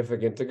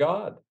significant to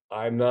God.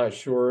 I'm not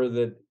sure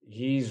that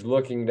he's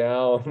looking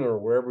down or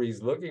wherever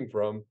he's looking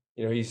from.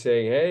 He's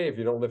saying, hey, if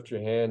you don't lift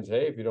your hands,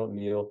 hey, if you don't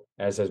kneel,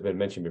 as has been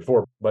mentioned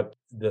before. But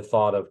the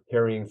thought of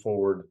carrying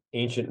forward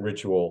ancient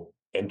ritual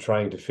and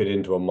trying to fit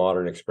into a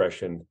modern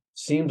expression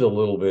seems a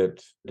little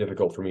bit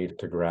difficult for me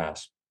to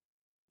grasp.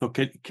 So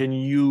can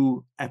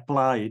you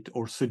apply it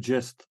or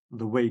suggest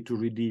the way to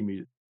redeem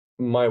it?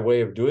 My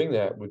way of doing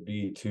that would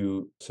be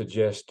to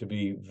suggest to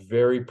be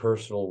very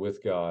personal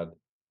with God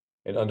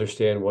and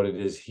understand what it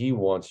is he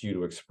wants you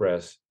to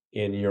express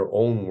in your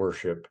own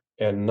worship,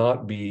 and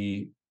not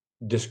be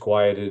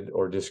disquieted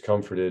or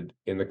discomforted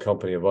in the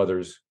company of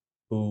others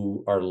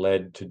who are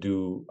led to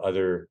do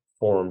other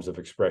forms of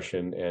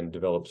expression and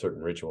develop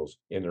certain rituals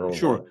in their own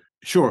life.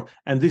 Sure.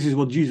 And this is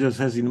what Jesus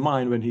has in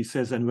mind when he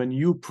says, and when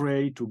you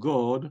pray to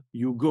God,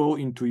 you go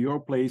into your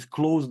place,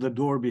 close the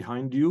door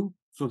behind you,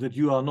 so that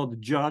you are not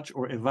judged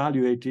or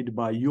evaluated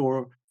by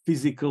your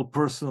physical,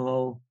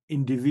 personal,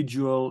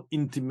 individual,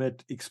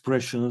 intimate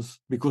expressions,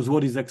 because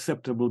what is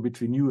acceptable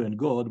between you and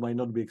God might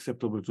not be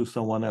acceptable to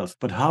someone else.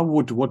 But how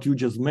would what you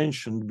just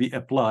mentioned be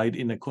applied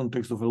in a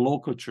context of a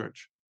local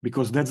church?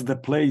 Because that's the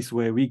place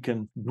where we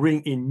can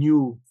bring in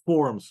new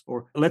forms.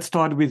 Or let's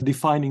start with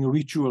defining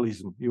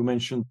ritualism. You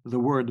mentioned the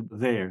word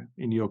there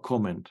in your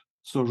comment.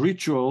 So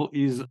ritual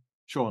is,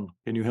 Sean,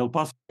 can you help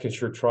us? I can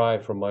sure try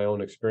from my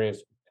own experience,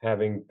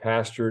 having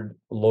pastored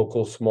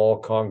local small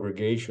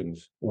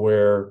congregations,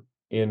 where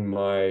in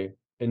my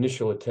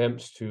initial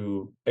attempts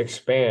to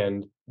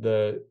expand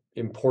the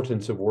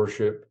importance of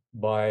worship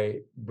by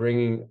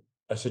bringing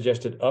a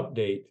suggested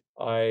update.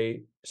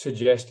 I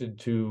suggested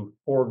to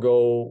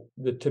forego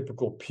the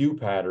typical pew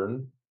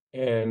pattern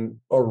and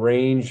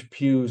arrange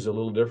pews a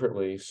little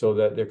differently so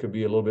that there could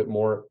be a little bit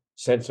more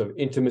sense of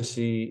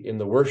intimacy in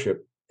the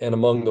worship. And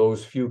among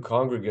those few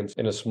congregants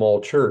in a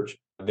small church,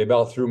 they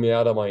about threw me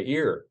out of my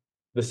ear.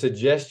 The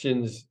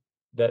suggestions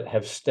that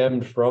have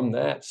stemmed from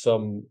that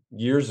some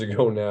years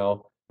ago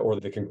now, or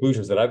the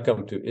conclusions that I've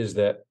come to, is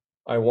that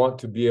I want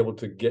to be able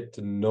to get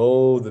to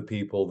know the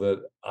people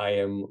that I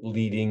am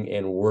leading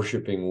and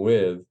worshiping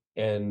with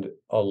and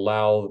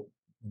allow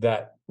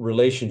that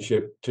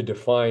relationship to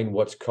define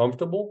what's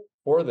comfortable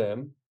for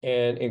them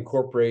and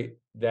incorporate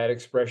that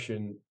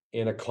expression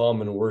in a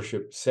common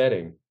worship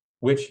setting,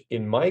 which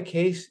in my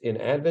case in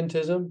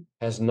Adventism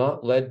has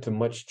not led to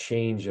much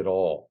change at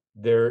all.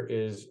 There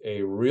is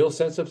a real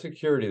sense of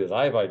security that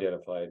I've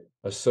identified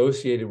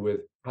associated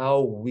with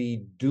how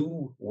we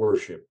do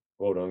worship,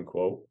 quote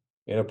unquote,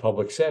 in a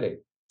public setting.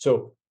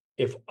 So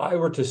if I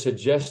were to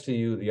suggest to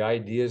you the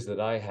ideas that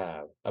I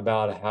have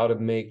about how to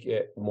make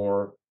it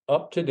more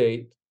up to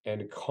date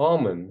and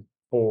common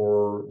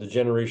for the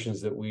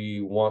generations that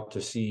we want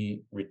to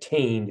see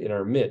retained in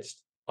our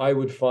midst, I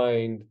would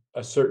find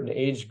a certain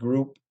age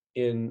group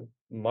in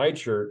my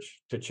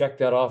church to check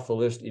that off the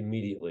list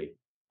immediately.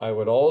 I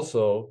would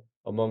also,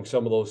 among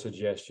some of those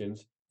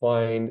suggestions,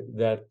 find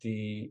that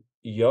the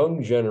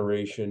young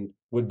generation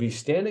would be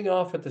standing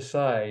off at the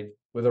side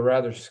with a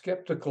rather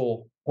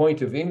skeptical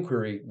point of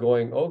inquiry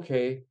going,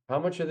 okay, how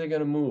much are they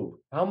going to move?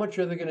 How much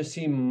are they going to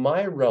see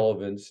my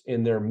relevance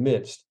in their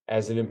midst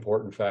as an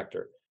important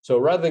factor? So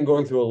rather than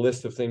going through a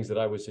list of things that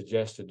I would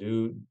suggest to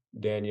do,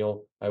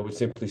 Daniel, I would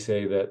simply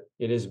say that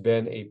it has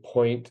been a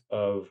point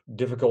of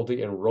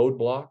difficulty and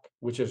roadblock,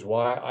 which is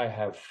why I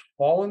have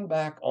fallen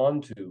back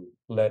onto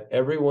let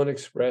everyone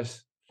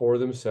express for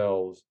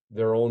themselves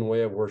their own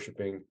way of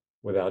worshiping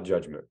without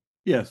judgment.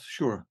 Yes,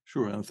 sure.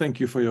 And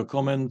thank you for your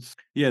comments.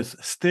 Yes,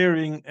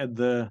 staring at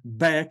the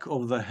back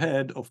of the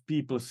head of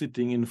people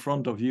sitting in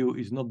front of you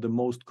is not the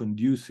most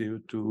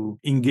conducive to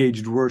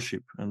engaged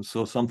worship. And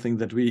so something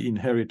that we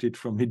inherited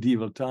from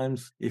medieval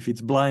times, if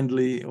it's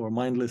blindly or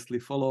mindlessly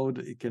followed,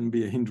 it can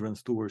be a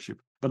hindrance to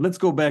worship. But let's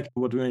go back to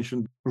what we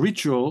mentioned.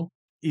 Ritual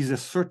is a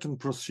certain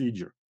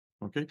procedure.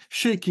 Okay,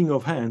 shaking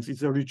of hands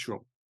is a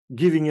ritual.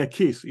 Giving a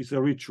kiss is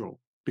a ritual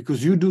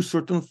because you do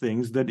certain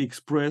things that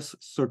express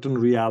certain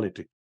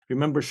reality.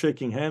 Remember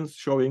shaking hands,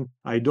 showing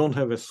I don't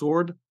have a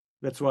sword.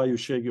 That's why you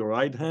shake your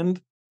right hand.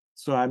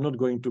 So I'm not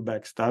going to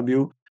backstab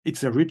you.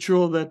 It's a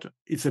ritual that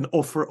it's an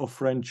offer of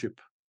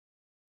friendship.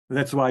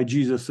 That's why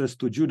Jesus says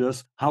to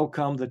Judas, how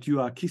come that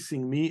you are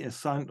kissing me, a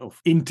sign of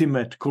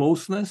intimate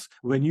closeness,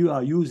 when you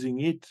are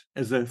using it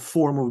as a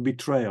form of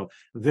betrayal?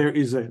 There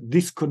is a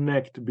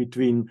disconnect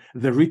between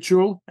the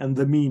ritual and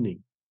the meaning.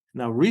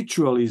 Now,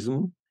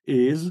 ritualism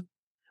is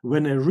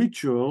when a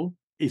ritual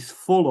is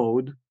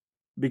followed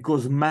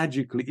because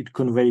magically it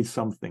conveys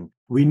something.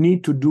 We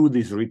need to do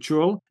this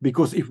ritual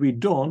because if we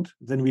don't,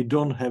 then we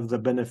don't have the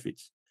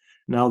benefits.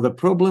 Now, the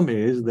problem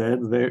is that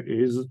there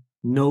is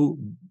no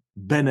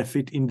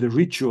benefit in the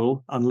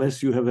ritual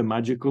unless you have a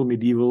magical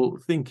medieval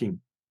thinking.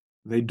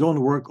 They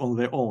don't work on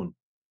their own.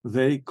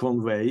 They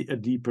convey a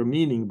deeper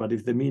meaning, but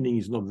if the meaning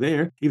is not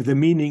there, if the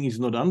meaning is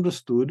not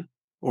understood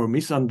or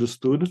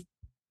misunderstood,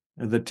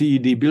 at the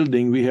TED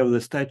building, we have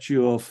the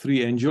statue of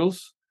three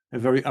angels, a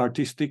very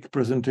artistic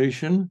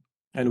presentation.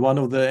 And one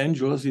of the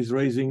angels is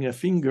raising a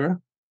finger.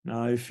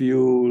 Now, if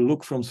you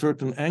look from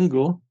certain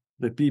angle,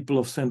 the people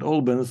of St.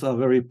 Albans are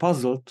very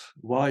puzzled.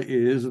 Why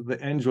is the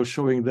angel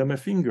showing them a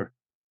finger?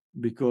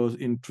 Because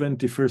in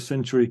 21st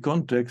century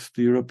context,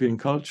 European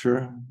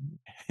culture,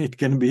 it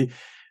can be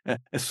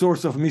a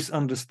source of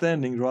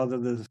misunderstanding rather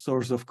than a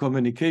source of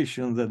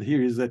communication, that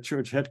here is a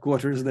church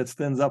headquarters that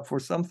stands up for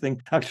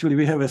something. Actually,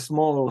 we have a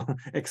small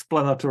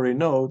explanatory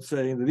note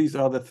saying that these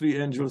are the three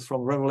angels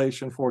from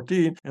Revelation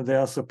 14, and they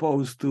are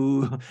supposed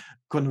to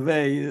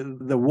convey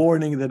the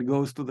warning that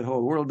goes to the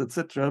whole world,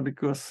 etc.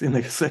 Because in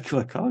a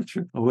secular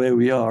culture where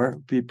we are,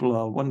 people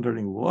are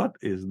wondering, what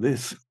is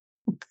this?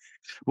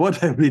 What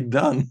have we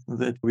done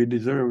that we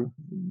deserve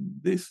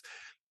this?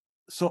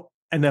 So,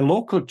 and a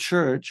local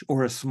church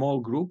or a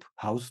small group,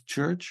 house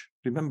church,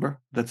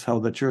 remember, that's how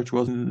the church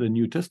was in the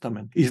New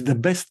Testament, is the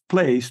best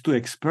place to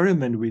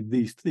experiment with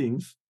these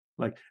things.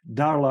 Like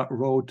Darla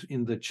wrote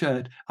in the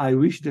chat, I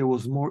wish there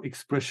was more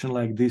expression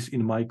like this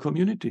in my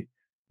community.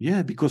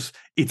 Yeah, because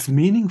it's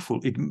meaningful.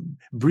 It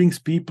brings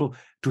people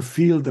to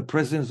feel the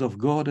presence of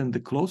God and the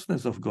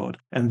closeness of God.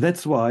 And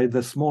that's why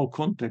the small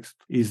context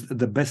is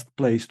the best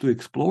place to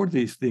explore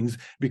these things,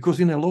 because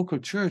in a local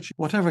church,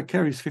 whatever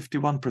carries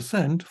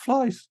 51%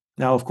 flies.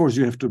 Now, of course,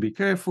 you have to be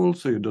careful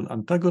so you don't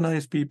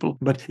antagonize people.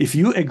 But if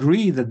you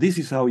agree that this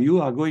is how you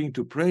are going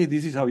to pray,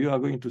 this is how you are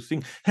going to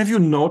sing, have you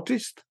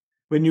noticed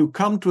when you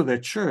come to the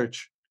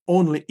church,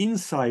 only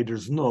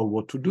insiders know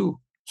what to do?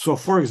 So,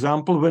 for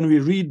example, when we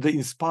read the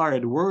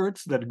inspired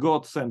words that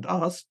God sent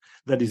us,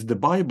 that is the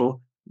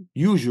Bible,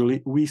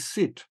 usually we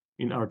sit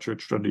in our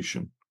church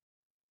tradition.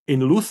 In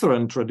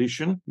Lutheran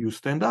tradition, you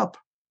stand up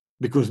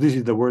because this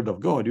is the word of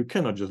God. You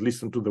cannot just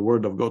listen to the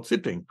word of God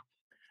sitting.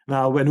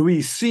 Now, when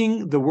we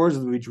sing the words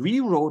which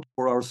we wrote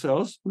for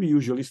ourselves, we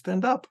usually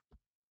stand up.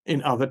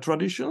 In other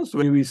traditions,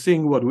 when we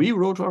sing what we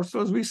wrote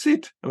ourselves, we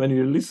sit. And when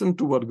you listen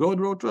to what God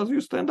wrote to us,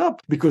 you stand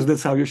up, because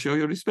that's how you show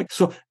your respect.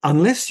 So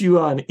unless you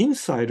are an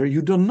insider,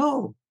 you don't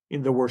know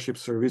in the worship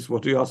service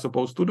what you are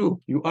supposed to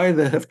do. You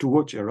either have to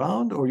watch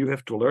around or you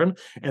have to learn.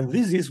 And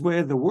this is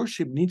where the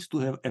worship needs to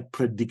have a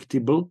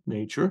predictable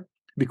nature,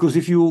 because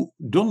if you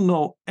don't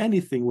know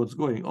anything what's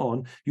going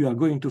on, you are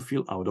going to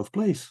feel out of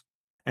place.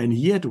 And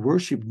yet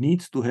worship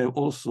needs to have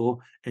also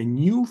a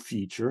new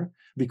feature,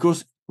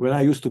 because when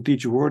I used to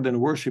teach word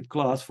and worship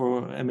class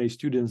for MA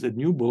students at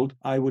Newbold,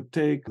 I would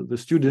take the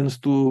students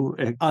to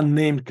an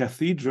unnamed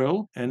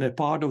cathedral, and a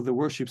part of the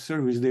worship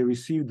service, they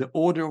received the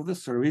order of the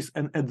service.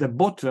 And at the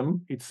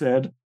bottom, it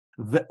said,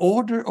 the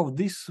order of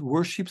this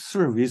worship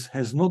service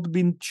has not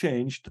been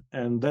changed.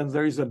 And then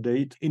there is a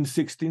date in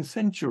 16th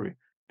century.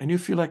 And you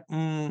feel like,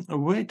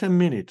 wait a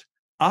minute.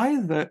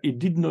 Either it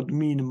did not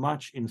mean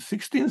much in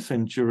 16th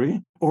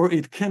century, or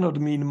it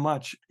cannot mean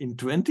much in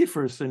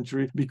 21st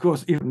century,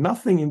 because if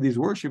nothing in this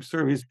worship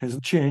service has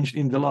changed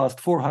in the last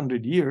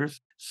 400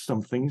 years,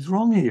 something is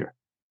wrong here.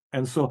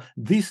 And so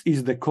this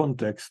is the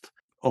context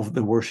of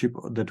the worship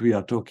that we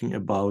are talking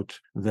about,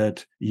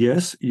 that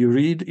yes, you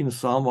read in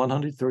Psalm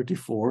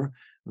 134,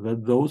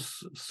 that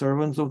those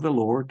servants of the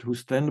Lord who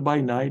stand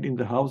by night in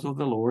the house of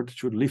the Lord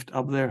should lift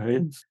up their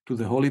heads to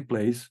the holy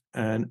place.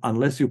 And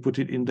unless you put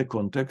it in the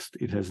context,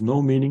 it has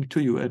no meaning to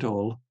you at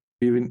all.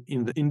 Even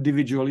in the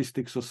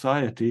individualistic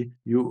society,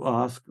 you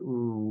ask,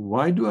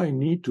 why do I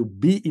need to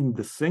be in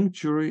the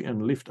sanctuary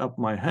and lift up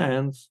my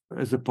hands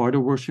as a part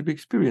of worship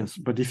experience?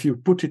 But if you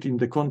put it in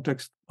the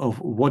context of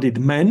what it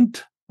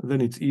meant,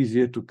 then it's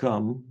easier to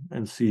come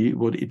and see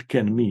what it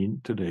can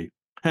mean today.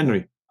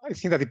 Henry. I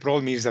think that the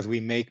problem is that we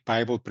make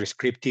Bible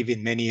prescriptive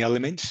in many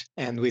elements,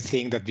 and we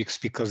think that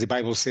because the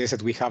Bible says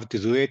that we have to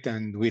do it,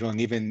 and we don't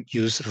even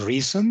use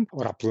reason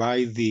or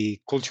apply the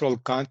cultural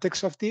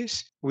context of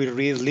this. We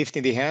read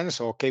lifting the hands,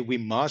 okay, we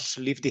must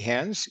lift the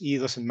hands. It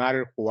doesn't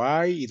matter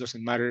why, it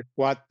doesn't matter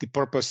what the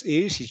purpose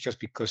is, it's just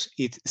because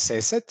it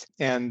says it.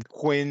 And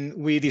when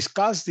we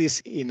discuss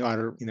this in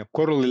our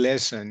quarterly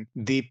lesson,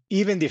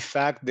 even the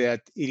fact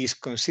that it is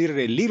considered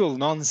a little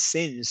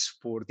nonsense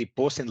for the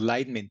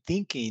post-Enlightenment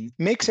thinking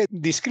makes a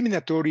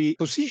discriminatory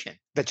position.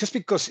 That just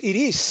because it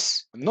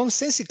is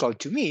nonsensical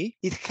to me,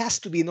 it has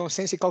to be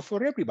nonsensical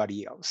for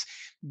everybody else.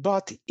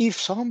 But if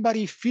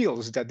somebody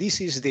feels that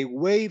this is the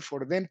way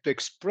for them to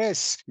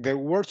express their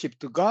worship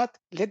to God,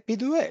 let me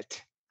do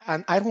it.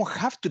 And I don't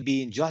have to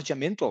be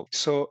judgmental.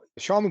 So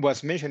Sean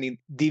was mentioning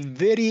the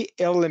very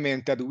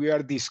element that we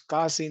are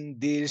discussing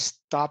these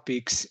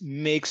topics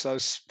makes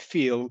us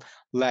feel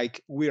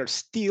like we are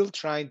still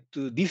trying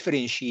to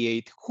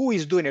differentiate who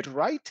is doing it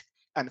right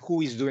and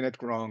who is doing it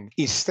wrong,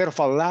 instead of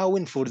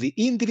allowing for the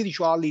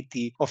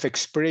individuality of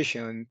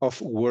expression of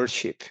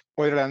worship.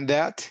 Other than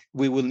that,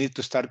 we will need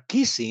to start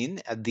kissing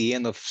at the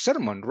end of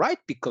sermon, right?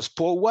 Because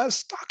Paul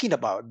was talking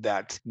about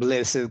that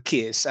blessed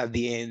kiss at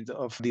the end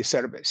of the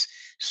service.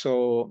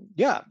 So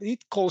yeah,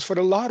 it calls for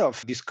a lot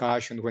of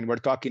discussion when we're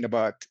talking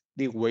about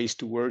the ways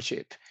to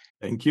worship.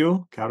 Thank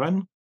you.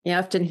 Karen? I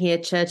often hear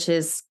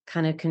churches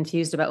kind of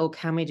confused about,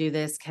 can we do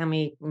this? Can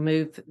we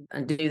move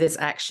and do this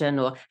action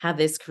or have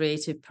this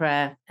creative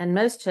prayer? And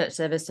most church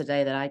services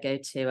today that I go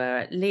to are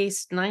at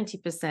least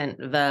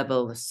 90%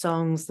 verbal, the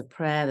songs, the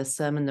prayer, the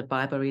sermon, the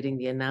Bible reading,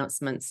 the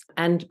announcements.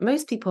 And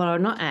most people are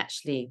not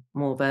actually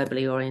more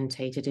verbally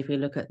orientated if you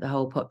look at the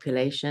whole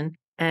population.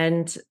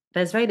 And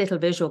there's very little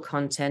visual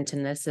content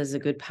unless there's a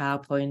good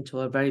PowerPoint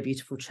or a very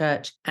beautiful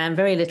church, and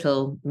very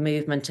little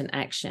movement and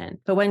action.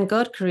 But when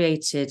God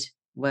created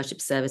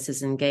worship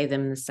services and gave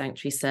them the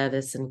sanctuary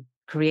service and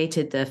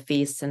created the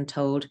feasts and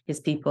told his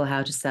people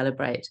how to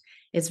celebrate,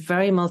 it's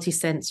very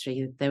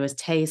multisensory. There was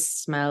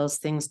taste, smells,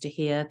 things to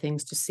hear,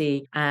 things to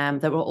see,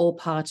 that were all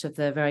part of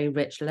the very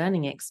rich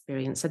learning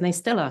experience. And they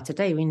still are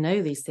today. We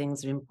know these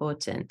things are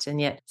important. And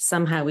yet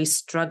somehow we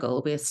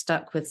struggle. We're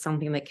stuck with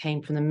something that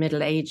came from the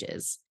Middle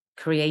Ages,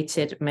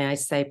 created, may I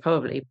say,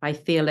 probably by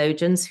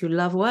theologians who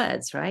love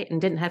words, right?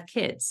 And didn't have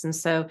kids. And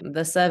so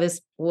the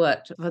service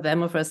worked for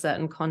them or for a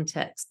certain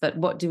context. But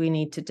what do we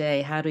need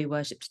today? How do we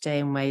worship today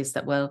in ways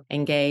that will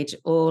engage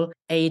all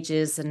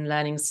ages and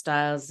learning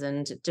styles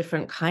and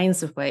different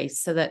kinds of ways,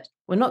 so that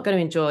we're not going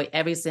to enjoy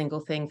every single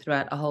thing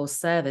throughout a whole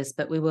service,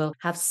 but we will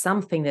have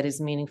something that is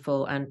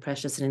meaningful and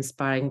precious and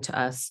inspiring to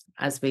us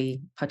as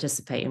we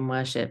participate in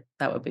worship?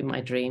 That would be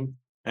my dream.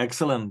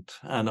 Excellent.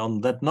 And on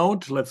that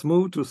note, let's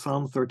move to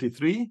Psalm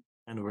 33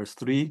 and verse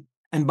 3.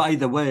 And by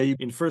the way,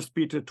 in 1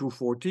 Peter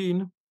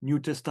 2:14, New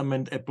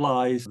Testament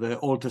applies the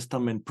Old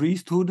Testament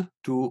priesthood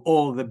to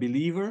all the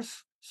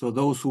believers. So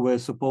those who were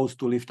supposed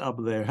to lift up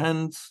their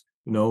hands,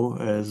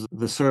 as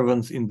the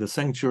servants in the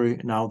sanctuary,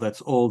 now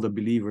that's all the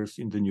believers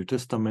in the New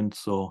Testament.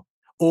 So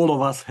all of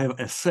us have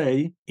a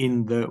say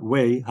in the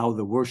way how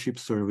the worship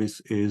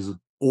service is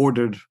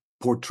ordered,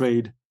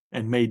 portrayed,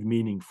 and made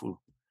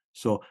meaningful.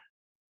 So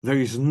There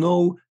is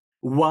no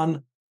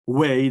one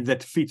way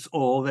that fits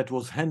all that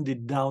was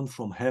handed down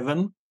from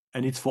heaven,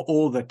 and it's for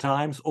all the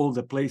times, all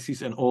the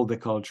places, and all the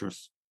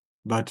cultures.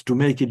 But to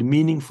make it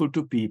meaningful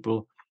to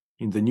people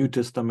in the New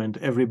Testament,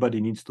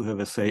 everybody needs to have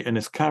a say. And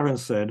as Karen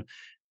said,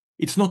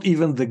 it's not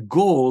even the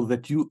goal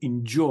that you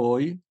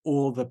enjoy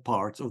all the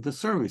parts of the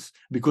service,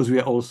 because we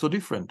are all so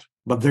different.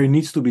 But there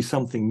needs to be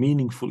something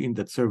meaningful in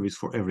that service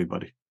for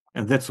everybody.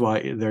 And that's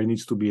why there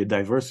needs to be a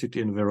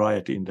diversity and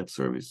variety in that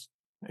service.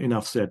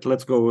 Enough said.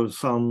 Let's go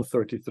Psalm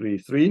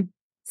 33:3.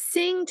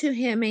 Sing to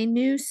him a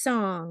new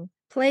song.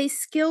 Play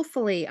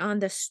skillfully on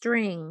the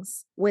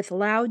strings with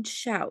loud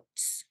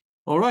shouts.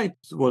 All right,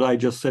 what I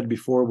just said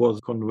before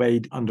was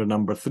conveyed under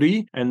number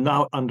 3. And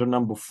now under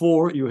number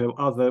 4, you have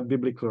other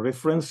biblical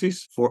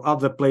references for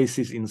other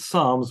places in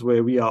Psalms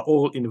where we are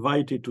all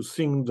invited to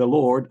sing the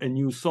Lord a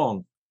new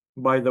song.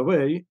 By the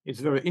way,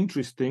 it's very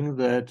interesting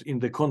that in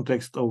the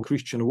context of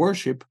Christian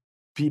worship,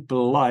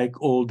 people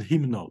like old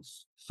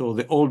hymnals. So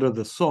the older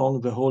the song,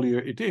 the holier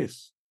it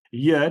is.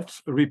 Yet,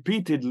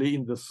 repeatedly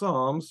in the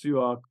Psalms, you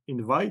are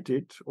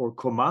invited or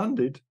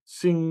commanded,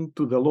 sing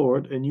to the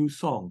Lord a new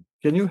song.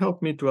 Can you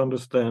help me to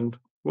understand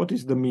what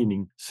is the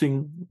meaning,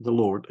 sing the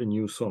Lord a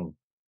new song?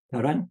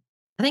 Karen?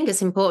 I think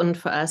it's important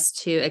for us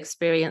to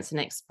experience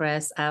and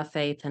express our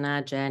faith and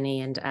our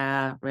journey and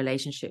our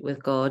relationship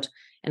with God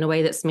in a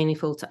way that's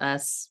meaningful to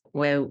us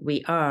where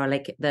we are.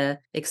 Like the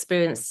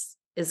experience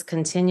is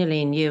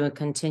continually new and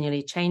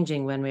continually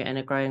changing when we're in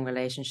a growing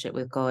relationship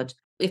with God.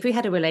 If we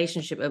had a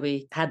relationship where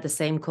we had the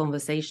same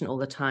conversation all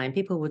the time,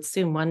 people would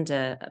soon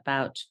wonder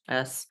about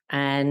us.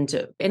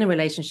 And in a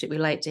relationship, we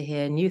like to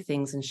hear new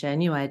things and share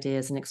new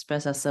ideas and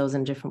express ourselves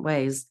in different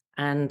ways.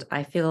 And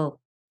I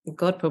feel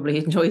God probably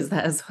enjoys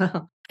that as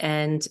well.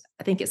 And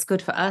I think it's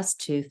good for us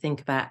to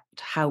think about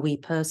how we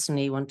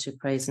personally want to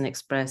praise and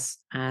express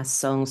our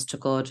songs to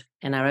God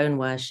in our own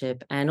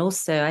worship. And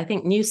also, I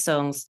think new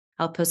songs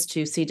help us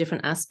to see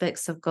different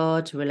aspects of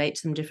God, to relate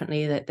to them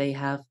differently, that they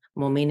have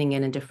more meaning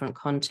in a different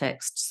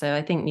context. So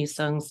I think new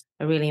songs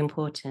are really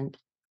important.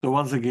 So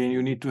once again,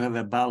 you need to have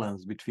a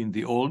balance between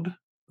the old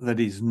that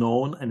is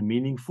known and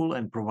meaningful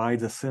and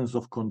provides a sense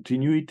of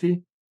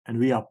continuity. And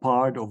we are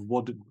part of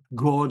what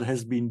God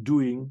has been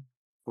doing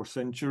for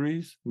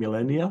centuries,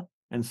 millennia,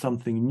 and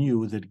something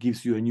new that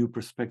gives you a new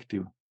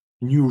perspective,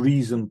 new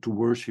reason to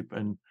worship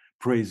and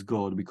praise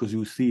God, because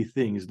you see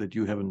things that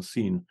you haven't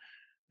seen,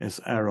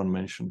 as Aaron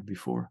mentioned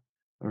before.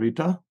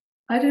 Rita?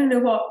 I don't know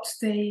what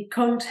the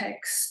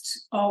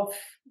context of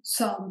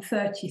Psalm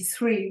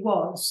 33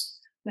 was,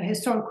 the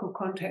historical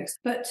context,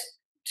 but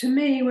to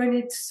me, when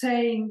it's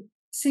saying,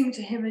 sing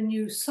to him a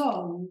new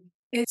song,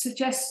 it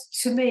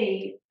suggests to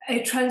me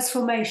a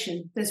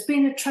transformation. There's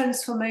been a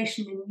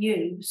transformation in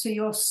you, so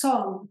your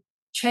song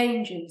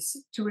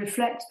changes to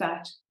reflect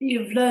that.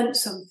 You've learned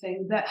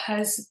something that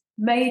has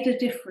made a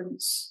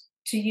difference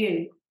to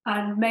you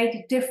and made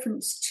a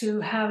difference to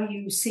how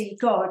you see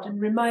God,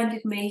 and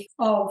reminded me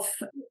of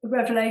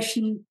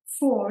Revelation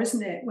 4,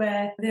 isn't it?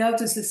 Where the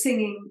elders are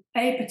singing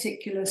a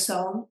particular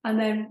song, and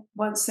then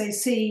once they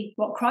see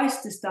what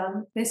Christ has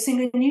done, they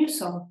sing a new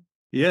song.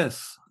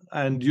 Yes,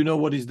 and you know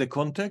what is the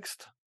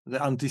context?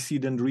 The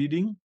antecedent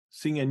reading?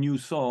 Sing a new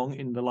song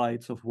in the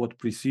light of what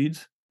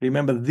precedes.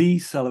 Remember, the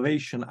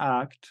salvation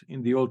act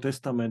in the Old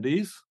Testament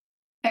is?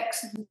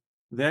 Exodus.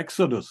 The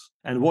Exodus.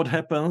 And what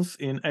happens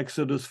in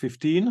Exodus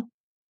 15?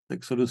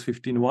 Exodus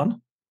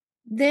 15:1.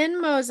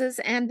 Then Moses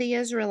and the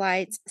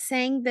Israelites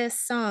sang this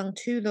song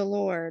to the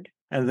Lord.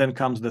 And then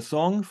comes the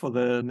song for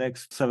the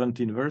next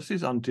 17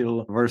 verses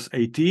until verse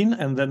 18.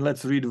 And then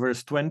let's read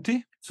verse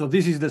 20. So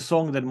this is the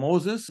song that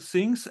Moses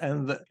sings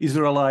and the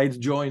Israelites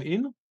join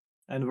in.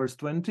 And verse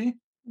 20.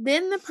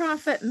 Then the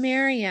prophet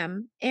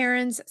Miriam,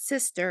 Aaron's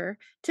sister,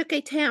 took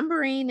a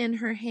tambourine in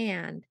her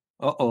hand.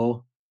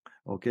 Uh-oh.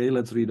 Okay,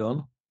 let's read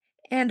on.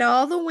 And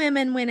all the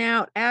women went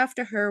out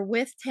after her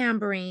with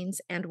tambourines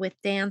and with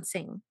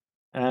dancing.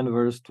 And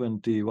verse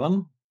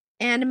 21.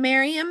 And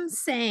Miriam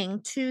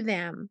sang to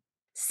them,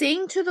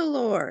 sing to the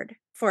Lord,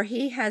 for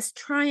he has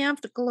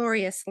triumphed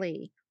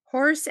gloriously.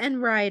 Horse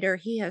and rider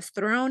he has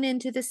thrown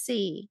into the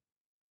sea.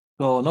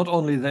 So not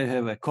only they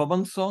have a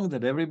common song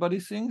that everybody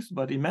sings,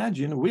 but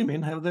imagine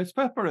women have their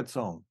separate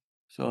song.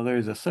 So there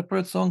is a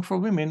separate song for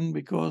women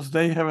because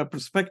they have a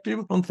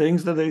perspective on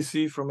things that they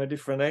see from a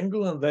different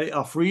angle, and they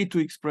are free to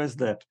express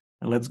that.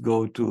 And let's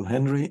go to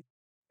Henry.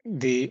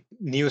 The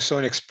new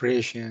song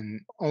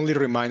expression only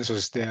reminds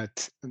us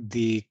that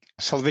the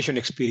salvation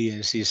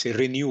experience is a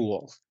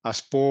renewal.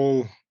 As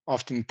Paul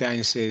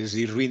oftentimes says,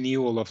 the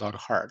renewal of our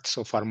hearts,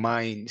 of our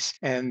minds,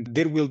 and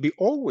there will be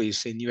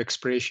always a new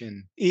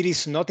expression. It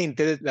is not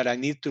intended that I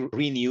need to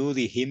renew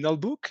the hymnal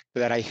book, but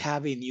that I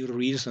have a new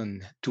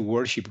reason to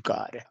worship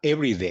God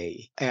every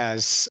day.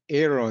 As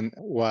Aaron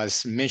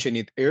was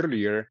mentioning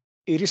earlier,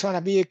 it is going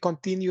to be a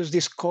continuous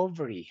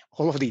discovery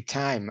all of the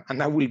time,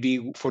 and that will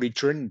be for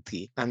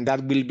eternity, and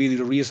that will be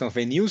the reason of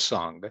a new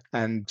song.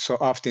 And so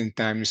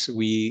oftentimes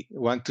we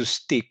want to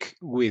stick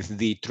with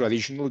the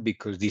traditional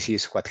because this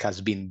is what has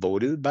been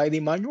voted by the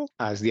manual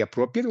as the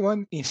appropriate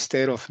one,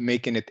 instead of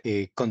making it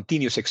a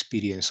continuous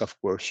experience of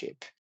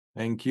worship.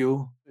 Thank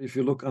you. If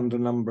you look under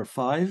number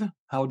 5,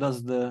 how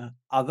does the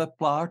other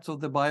parts of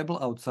the Bible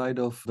outside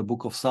of the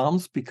book of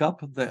Psalms pick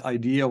up the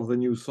idea of the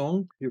new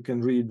song? You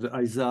can read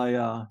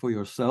Isaiah for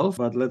yourself,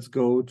 but let's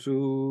go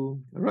to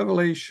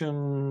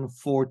Revelation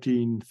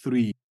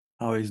 14:3.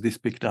 How is this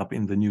picked up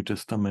in the New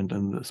Testament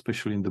and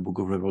especially in the book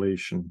of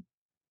Revelation?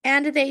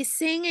 And they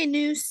sing a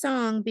new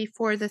song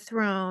before the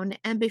throne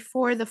and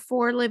before the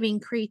 4 living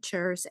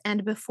creatures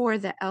and before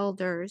the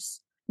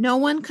elders. No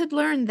one could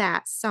learn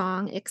that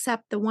song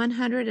except the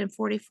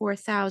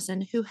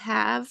 144,000 who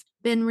have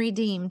been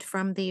redeemed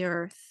from the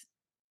earth.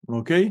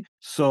 Okay,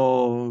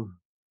 so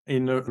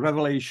in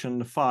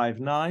Revelation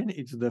 5:9,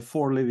 it's the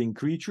 4 living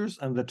creatures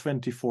and the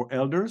 24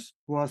 elders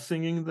who are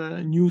singing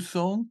the new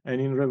song.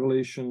 And in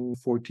Revelation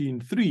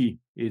 14:3,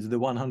 it's the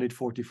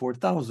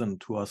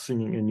 144,000 who are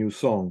singing a new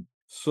song.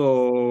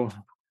 So,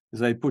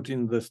 as I put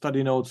in the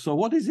study notes, so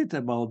what is it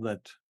about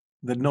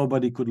that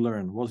nobody could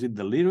learn? Was it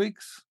the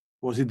lyrics?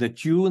 Was it the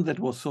tune that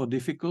was so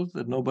difficult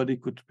that nobody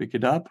could pick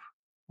it up?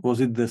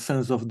 Was it the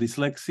sense of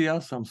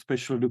dyslexia, some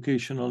special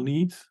educational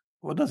needs?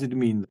 What does it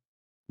mean,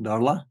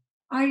 Darla?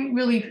 I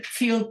really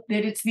feel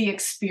that it's the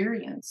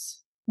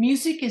experience.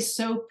 Music is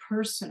so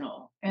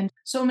personal, and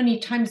so many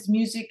times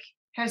music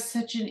has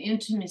such an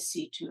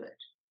intimacy to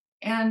it.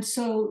 And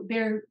so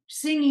they're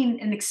singing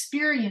an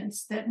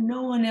experience that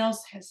no one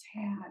else has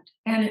had,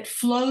 and it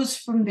flows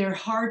from their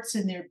hearts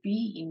and their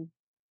being.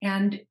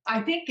 And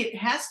I think it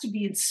has to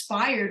be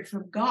inspired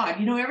from God.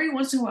 You know, every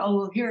once in a while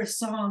we'll hear a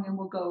song and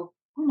we'll go,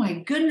 oh my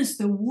goodness,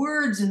 the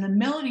words and the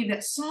melody of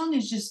that song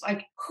is just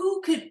like, who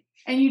could?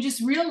 And you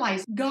just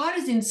realize God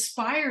is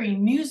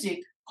inspiring music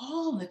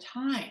all the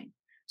time.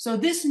 So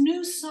this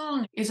new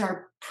song is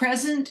our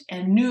present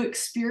and new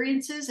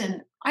experiences.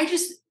 And I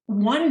just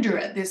wonder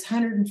at this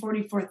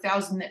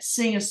 144,000 that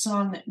sing a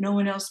song that no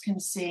one else can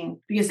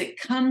sing because it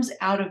comes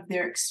out of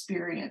their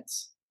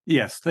experience.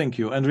 Yes, thank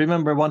you. And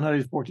remember,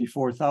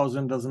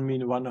 144,000 doesn't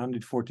mean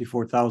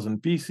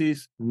 144,000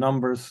 pieces.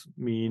 Numbers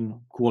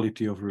mean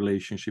quality of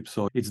relationship.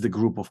 So it's the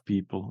group of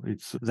people.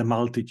 It's the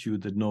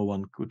multitude that no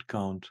one could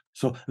count.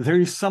 So there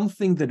is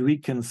something that we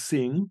can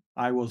sing.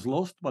 I was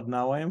lost, but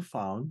now I am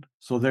found.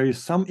 So there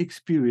is some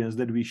experience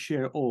that we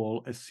share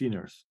all as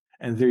sinners.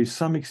 And there is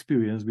some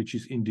experience which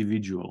is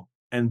individual.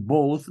 And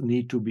both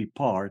need to be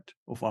part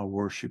of our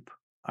worship.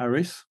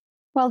 Iris?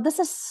 Well, this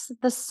is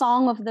the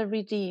song of the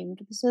redeemed.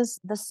 This is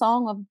the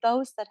song of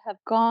those that have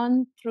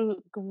gone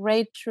through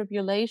great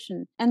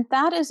tribulation. And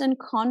that is in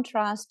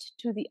contrast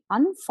to the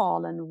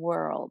unfallen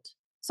world.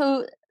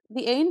 So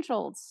the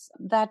angels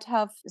that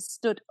have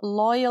stood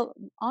loyal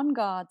on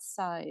God's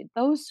side,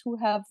 those who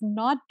have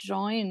not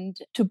joined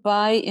to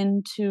buy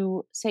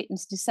into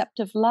Satan's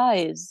deceptive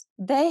lies,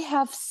 they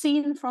have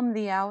seen from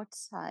the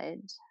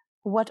outside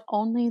what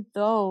only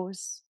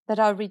those that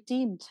are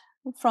redeemed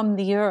from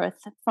the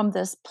earth, from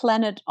this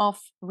planet of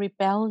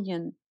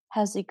rebellion,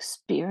 has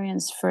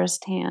experienced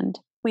firsthand.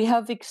 We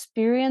have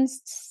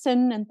experienced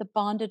sin and the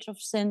bondage of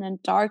sin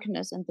and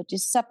darkness and the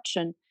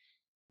deception.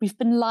 We've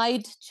been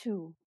lied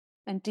to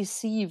and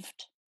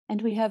deceived.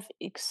 And we have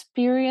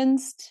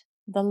experienced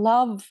the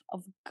love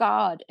of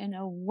God in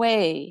a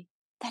way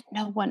that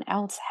no one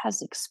else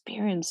has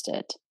experienced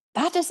it.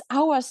 That is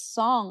our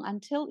song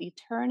until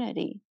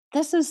eternity.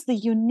 This is the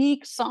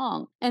unique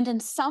song. And in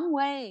some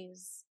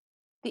ways,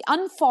 the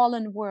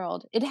unfallen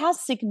world, it has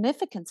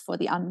significance for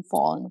the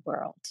unfallen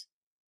world.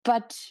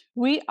 But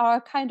we are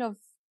kind of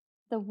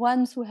the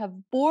ones who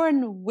have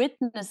borne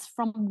witness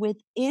from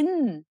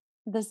within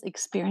this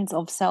experience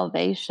of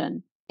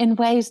salvation in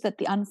ways that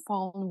the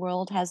unfallen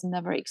world has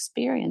never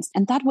experienced.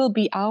 And that will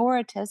be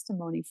our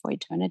testimony for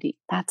eternity.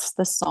 That's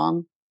the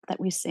song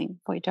that we sing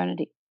for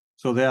eternity.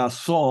 So there are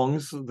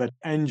songs that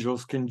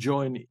angels can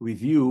join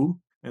with you,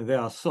 and there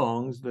are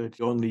songs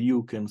that only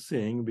you can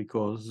sing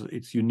because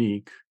it's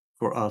unique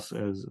for us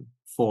as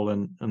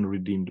fallen and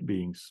redeemed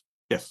beings.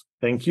 Yes,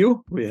 thank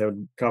you. We have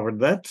covered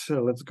that.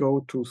 Let's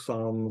go to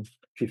Psalm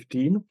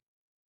 15.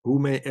 Who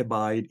may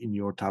abide in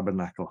your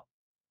tabernacle?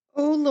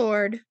 O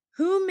Lord,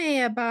 who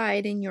may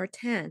abide in your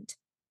tent?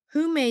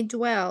 Who may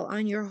dwell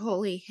on your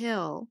holy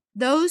hill?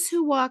 Those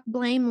who walk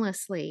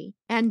blamelessly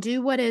and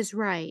do what is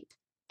right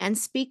and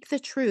speak the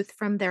truth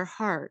from their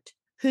heart,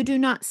 who do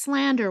not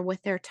slander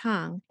with their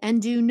tongue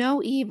and do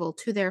no evil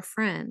to their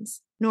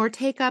friends, nor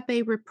take up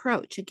a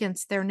reproach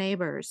against their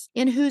neighbors,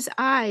 in whose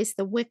eyes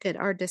the wicked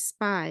are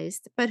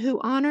despised, but who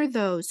honor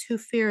those who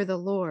fear the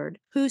Lord,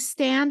 who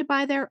stand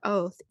by their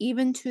oath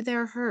even to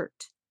their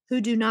hurt, who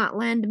do not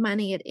lend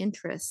money at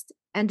interest,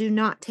 and do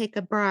not take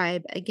a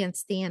bribe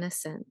against the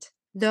innocent.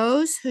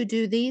 Those who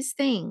do these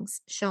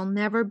things shall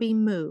never be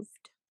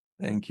moved.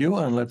 Thank you.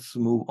 And let's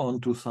move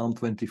on to Psalm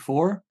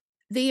 24.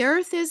 The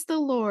earth is the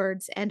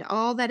Lord's and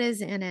all that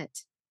is in it,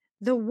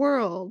 the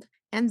world,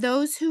 and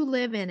those who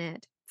live in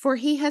it, for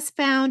he has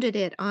founded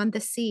it on the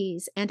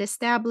seas and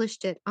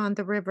established it on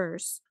the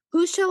rivers.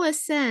 Who shall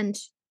ascend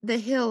the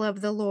hill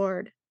of the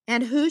Lord,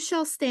 and who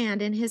shall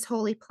stand in his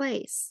holy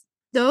place?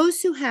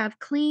 Those who have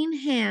clean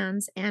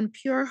hands and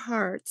pure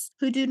hearts,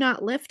 who do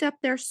not lift up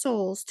their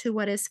souls to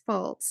what is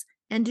false,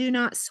 and do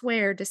not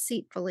swear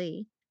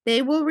deceitfully.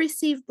 They will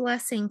receive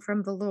blessing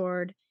from the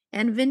Lord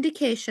and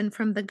vindication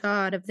from the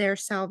God of their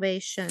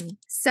salvation.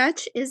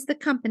 Such is the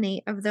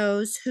company of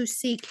those who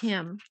seek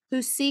him,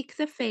 who seek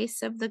the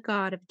face of the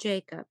God of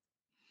Jacob.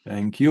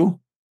 Thank you.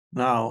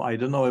 Now, I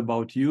don't know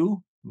about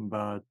you,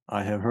 but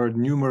I have heard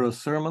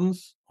numerous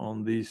sermons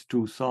on these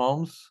two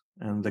Psalms.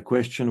 And the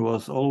question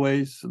was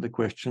always the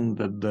question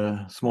that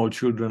the small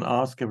children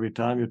ask every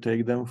time you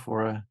take them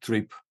for a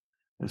trip.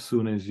 As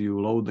soon as you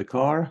load the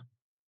car,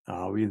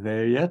 are we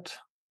there yet?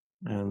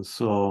 And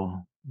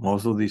so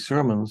most of these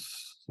sermons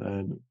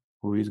said,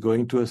 who is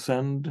going to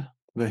ascend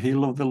the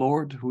hill of the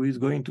Lord? Who is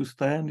going to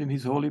stand in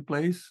his holy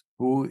place?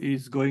 Who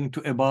is going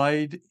to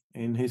abide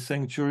in his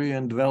sanctuary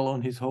and dwell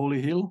on his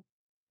holy hill?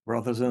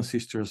 Brothers and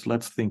sisters,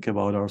 let's think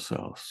about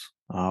ourselves.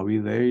 Are we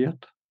there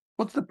yet?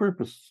 What's the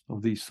purpose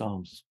of these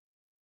Psalms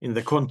in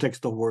the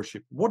context of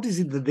worship? What is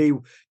it that they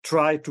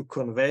try to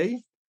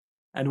convey?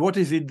 And what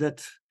is it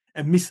that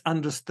a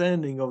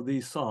misunderstanding of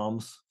these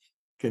Psalms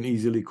can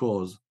easily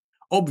cause?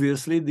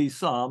 Obviously, these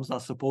Psalms are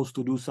supposed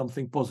to do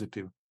something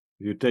positive.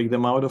 If you take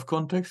them out of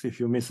context, if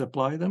you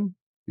misapply them,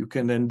 you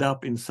can end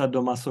up in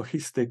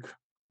sadomasochistic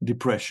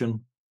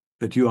depression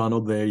that you are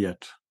not there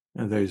yet,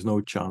 and there is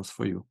no chance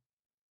for you.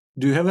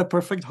 Do you have a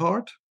perfect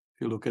heart?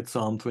 If you look at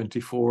Psalm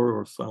 24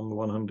 or Psalm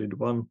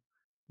 101,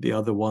 the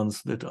other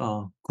ones that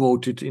are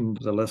quoted in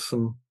the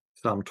lesson,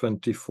 Psalm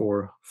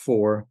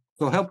 24:4.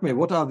 So help me,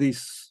 what are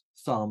these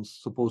Psalms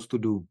supposed to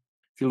do?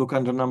 If you look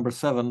under number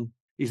 7,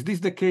 is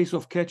this the case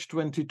of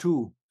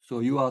catch-22? So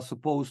you are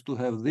supposed to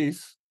have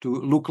this, to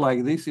look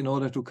like this in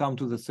order to come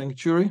to the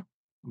sanctuary.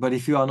 But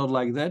if you are not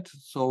like that,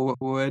 so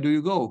where do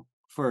you go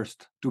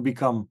first to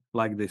become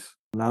like this?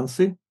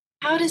 Nancy?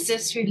 How does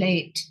this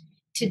relate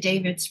to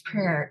David's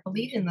prayer, I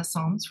believe in the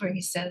Psalms, where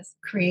he says,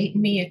 create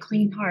in me a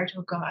clean heart,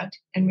 O God,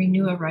 and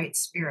renew a right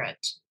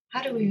spirit?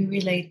 How do we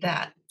relate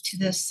that to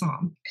this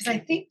psalm? Because I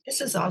think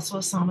this is also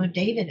a psalm of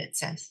David, it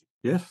says.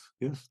 Yes.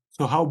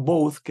 So how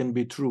both can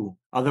be true?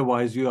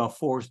 Otherwise, you are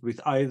forced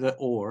with either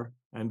or.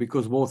 And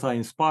because both are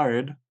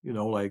inspired,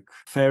 like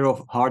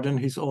Pharaoh hardened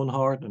his own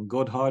heart and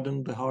God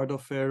hardened the heart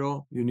of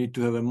Pharaoh, you need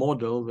to have a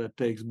model that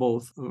takes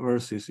both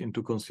verses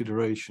into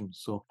consideration.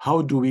 So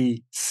how do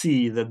we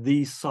see that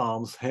these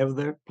Psalms have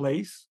their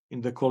place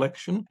in the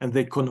collection and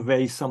they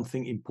convey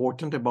something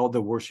important about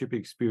the worship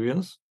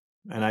experience?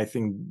 And I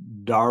think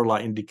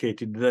Darla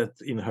indicated that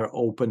in her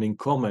opening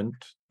comment,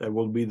 that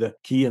will be the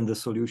key and the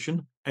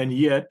solution. And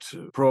yet,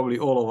 probably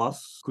all of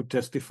us could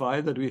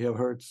testify that we have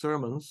heard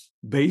sermons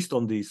based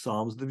on these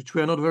Psalms, which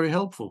were not very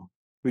helpful,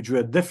 which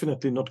were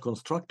definitely not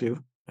constructive.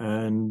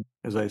 And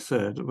as I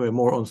said, were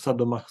more on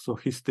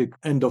sadomasochistic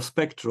end of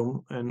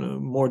spectrum and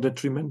more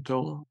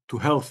detrimental to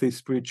healthy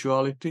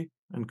spirituality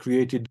and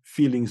created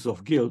feelings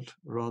of guilt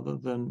rather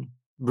than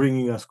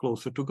bringing us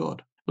closer to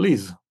God.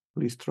 Liz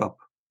Trapp.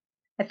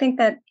 I think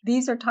that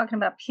these are talking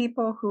about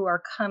people who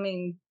are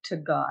coming to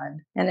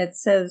God. And it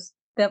says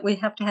that we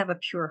have to have a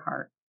pure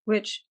heart,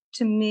 which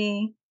to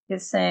me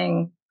is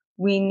saying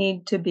we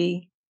need to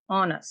be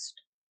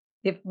honest.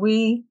 If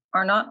we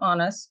are not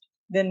honest,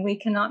 then we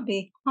cannot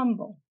be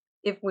humble.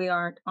 If we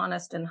aren't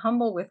honest and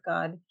humble with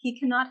God, he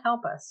cannot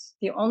help us.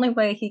 The only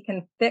way he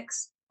can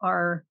fix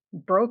our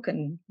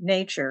broken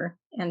nature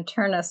and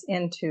turn us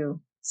into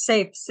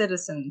safe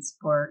citizens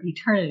for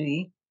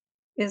eternity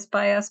is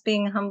by us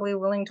being humbly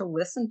willing to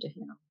listen to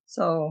him.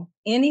 So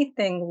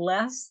anything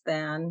less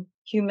than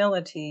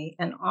humility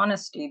and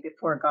honesty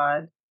before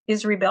God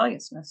is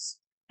rebelliousness,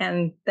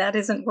 and that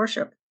isn't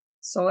worship.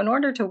 So in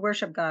order to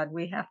worship God,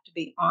 we have to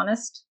be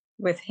honest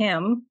with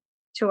him,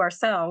 to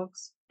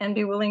ourselves, and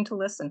be willing to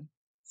listen.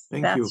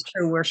 That's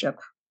true worship.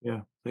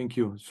 Yeah, thank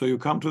you. So you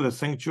come to the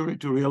sanctuary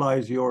to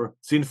realize your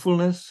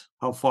sinfulness,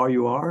 how far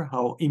you are,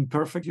 how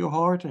imperfect your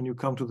heart, and you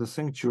come to the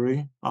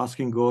sanctuary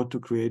asking God to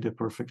create a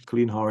perfect,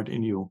 clean heart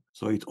in you.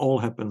 So it all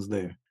happens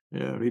there.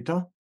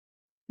 Rita?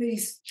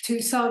 These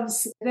two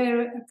Psalms, there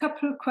are a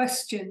couple of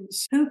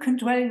questions. Who can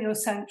dwell in your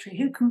sanctuary?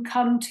 Who can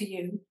come to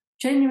you?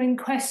 Genuine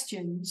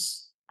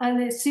questions.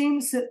 And it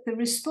seems that the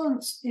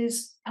response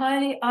is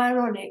highly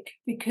ironic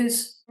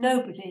because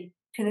nobody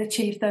can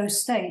achieve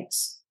those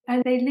states.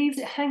 And they leave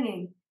it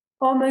hanging,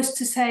 almost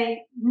to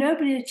say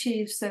nobody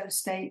achieves those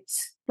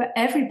states, but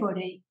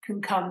everybody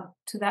can come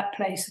to that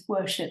place of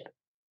worship.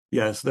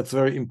 Yes, that's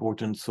very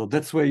important. So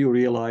that's where you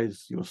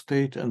realize your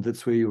state, and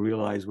that's where you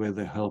realize where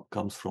the help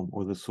comes from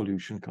or the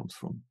solution comes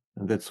from.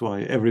 And that's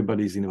why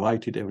everybody's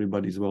invited,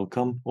 everybody's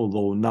welcome,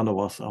 although none of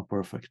us are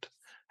perfect.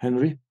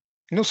 Henry?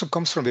 It also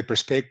comes from the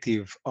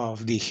perspective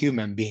of the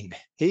human being.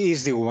 He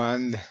is the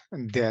one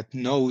that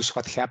knows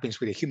what happens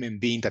with a human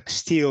being that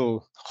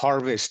still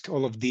harvests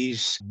all of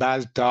these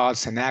bad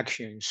thoughts and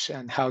actions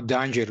and how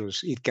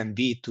dangerous it can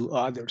be to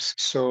others.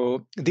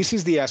 So this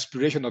is the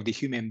aspiration of the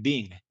human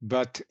being,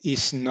 but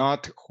it's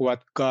not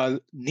what God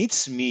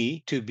needs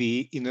me to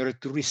be in order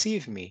to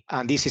receive me.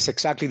 And this is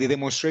exactly the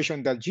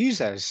demonstration that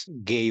Jesus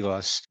gave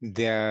us,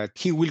 that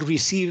he will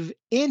receive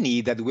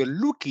any that were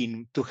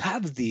looking to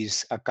have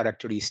these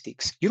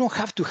characteristics. You don't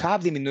have to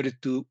have them in order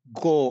to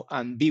go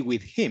and be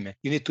with him.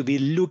 You need to be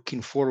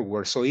looking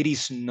forward. So it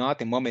is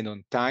not a moment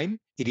on time.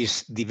 It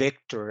is the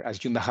vector,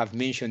 as you may have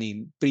mentioned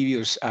in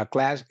previous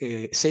class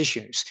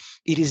sessions.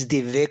 It is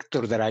the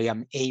vector that I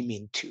am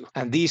aiming to.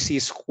 And this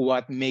is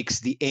what makes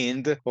the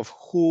end of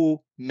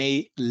who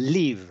may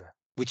live,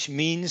 which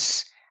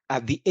means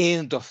at the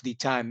end of the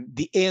time,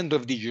 the end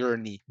of the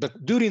journey.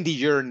 But during the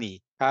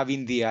journey,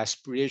 having the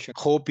aspiration,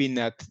 hoping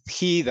that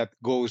he that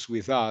goes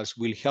with us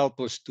will help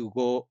us to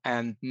go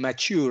and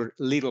mature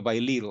little by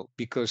little,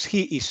 because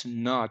he is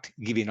not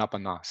giving up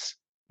on us.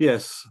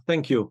 Yes,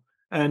 thank you.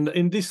 And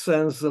in this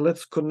sense,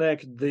 let's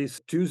connect this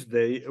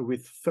Tuesday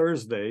with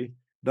Thursday.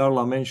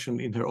 Darla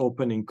mentioned in her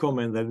opening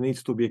comment that there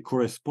needs to be a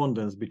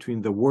correspondence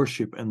between the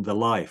worship and the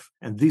life.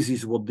 And this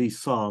is what these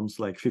Psalms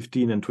like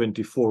 15 and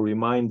 24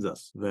 reminds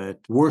us, that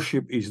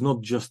worship is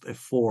not just a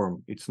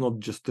form, it's not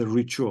just a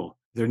ritual.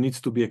 There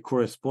needs to be a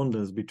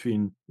correspondence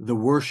between the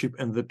worship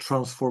and the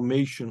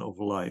transformation of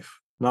life.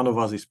 None of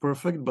us is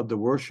perfect, but the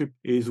worship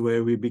is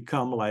where we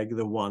become like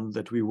the one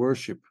that we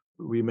worship.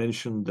 We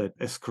mentioned that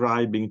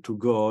ascribing to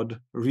God,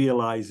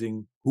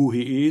 realizing who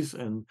he is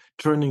and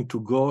turning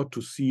to God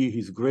to see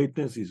his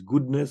greatness, his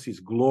goodness,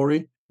 his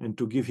glory, and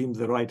to give him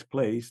the right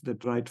place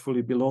that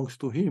rightfully belongs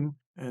to him.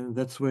 And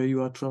that's where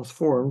you are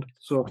transformed.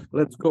 So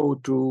let's go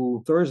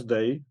to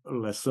Thursday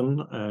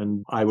lesson.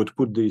 And I would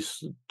put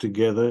this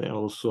together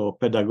also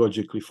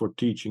pedagogically for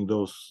teaching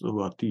those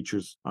who are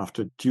teachers.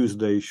 After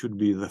Tuesday should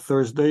be the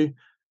Thursday.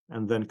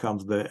 And then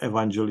comes the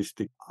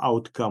evangelistic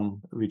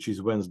outcome, which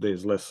is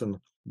Wednesday's lesson.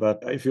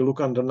 But if you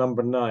look under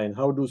number 9,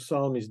 how do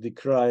psalmists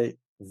decry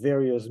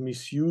various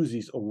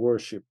misuses of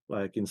worship,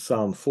 like in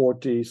Psalm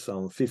 40,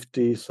 Psalm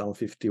 50, Psalm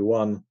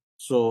 51?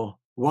 So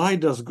why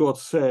does God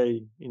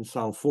say in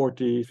Psalm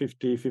 40,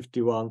 50,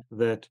 51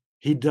 that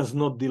he does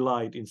not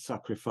delight in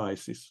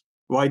sacrifices?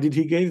 Why did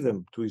he give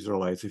them to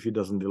Israelites if he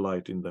doesn't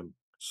delight in them?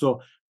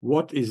 So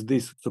what is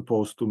this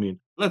supposed to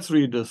mean? Let's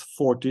read this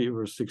 40,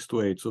 verse 6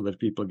 to 8, so that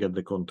people get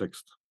the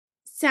context.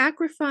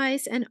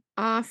 Sacrifice and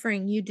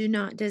offering you do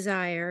not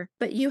desire,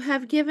 but you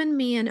have given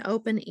me an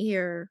open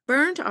ear.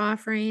 Burnt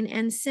offering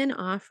and sin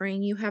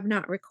offering you have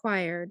not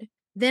required.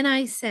 Then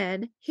I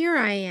said, Here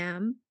I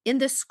am. In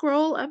the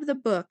scroll of the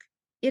book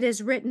it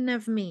is written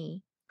of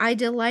me. I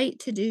delight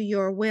to do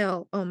your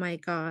will, O my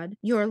God.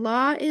 Your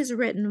law is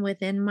written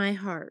within my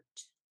heart.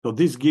 So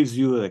this gives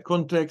you a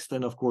context,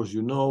 and of course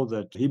you know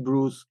that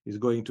Hebrews is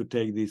going to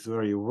take these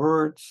very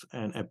words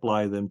and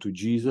apply them to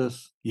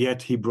Jesus.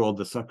 Yet he brought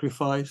the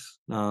sacrifice.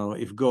 Now,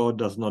 if God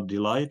does not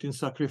delight in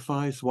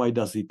sacrifice, why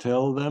does he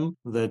tell them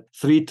that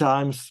 3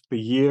 times per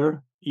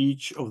year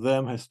each of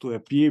them has to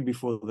appear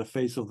before the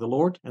face of the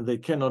Lord, and they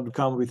cannot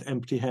come with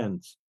empty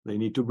hands? They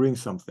need to bring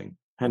something.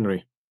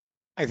 Henry.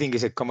 I think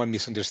it's a common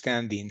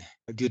misunderstanding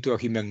due to our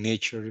human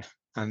nature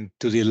and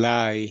to the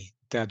lie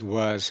that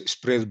was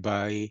spread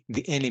by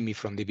the enemy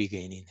from the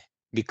beginning,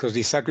 because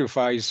the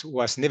sacrifice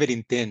was never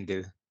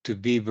intended to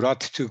be brought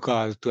to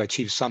God to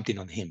achieve something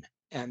on him.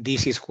 And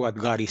this is what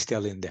God is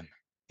telling them.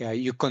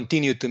 You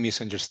continue to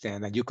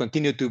misunderstand, and you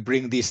continue to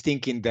bring this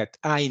thinking that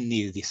I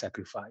need this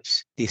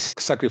sacrifice. This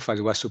sacrifice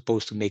was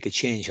supposed to make a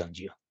change on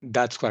you.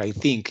 That's what I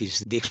think is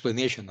the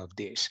explanation of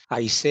this.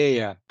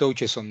 Isaiah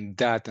touches on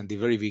that at the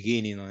very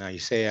beginning on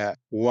Isaiah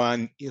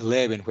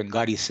 1:11, when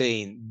God is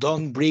saying,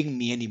 don't bring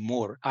me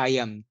anymore. I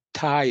am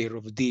tired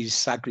of these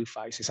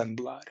sacrifices and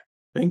blood.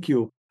 Thank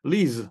you.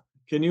 Liz,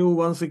 can you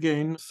once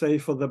again say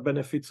for the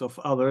benefits of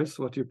others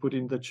what you put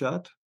in the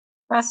chat?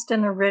 Trust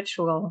in a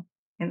ritual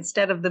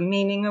instead of the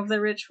meaning of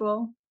the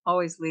ritual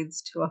always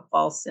leads to a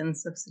false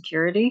sense of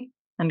security.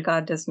 And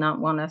God does not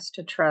want us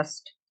to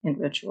trust in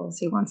rituals.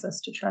 He wants us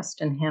to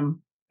trust in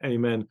him.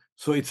 Amen.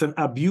 So it's an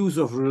abuse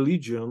of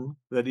religion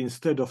that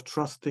instead of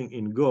trusting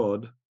in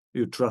God,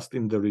 you trust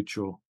in the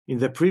ritual. In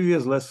the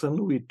previous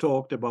lesson, we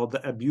talked about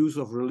the abuse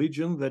of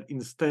religion that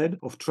instead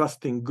of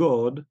trusting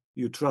God,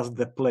 you trust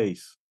the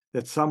place.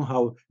 That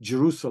somehow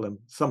Jerusalem,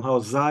 somehow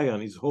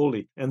Zion is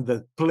holy, and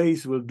the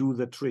place will do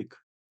the trick.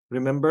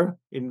 Remember,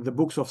 in the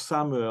books of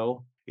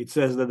Samuel, it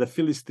says that the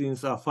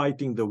Philistines are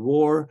fighting the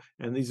war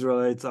and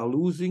Israelites are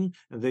losing,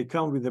 and they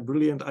come with a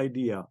brilliant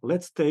idea.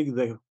 Let's take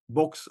the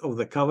box of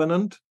the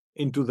covenant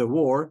into the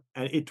war,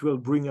 and it will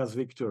bring us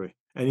victory.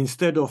 And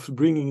instead of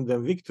bringing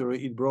them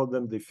victory, it brought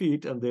them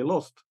defeat, and they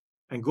lost.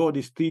 And God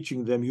is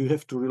teaching them, you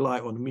have to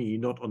rely on me,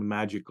 not on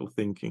magical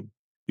thinking.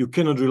 You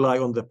cannot rely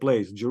on the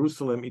place.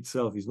 Jerusalem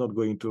itself is not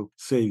going to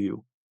save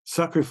you.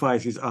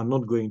 Sacrifices are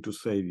not going to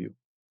save you.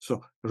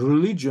 So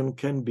religion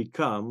can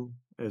become,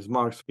 as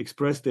Marx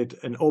expressed it,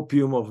 an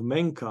opium of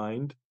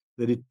mankind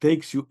that it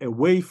takes you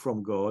away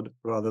from God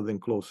rather than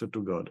closer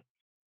to God.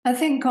 I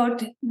think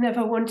God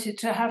never wanted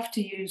to have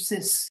to use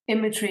this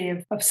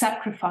imagery of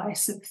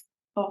sacrifice,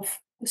 of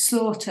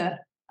slaughter.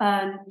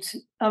 And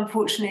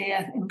unfortunately,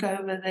 I think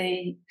over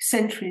the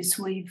centuries,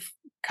 we've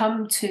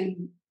come to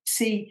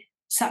see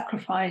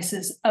sacrifice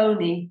as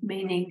only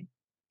meaning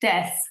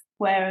death,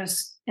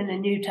 whereas in the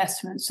New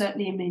Testament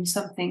certainly it means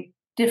something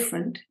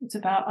different. It's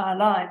about our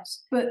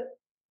lives. But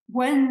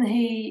when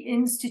he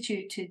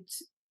instituted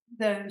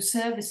those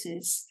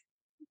services,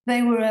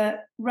 they were a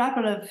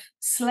rabble of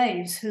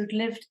slaves who'd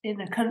lived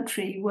in a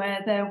country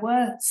where there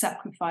were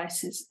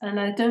sacrifices. And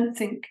I don't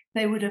think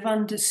they would have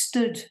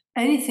understood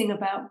anything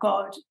about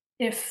God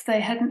if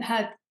they hadn't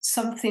had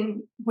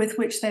something with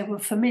which they were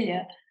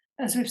familiar.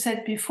 As we've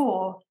said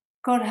before,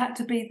 God had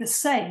to be the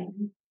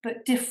same,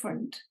 but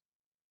different.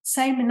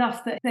 Same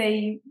enough that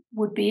they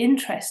would be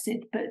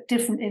interested, but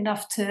different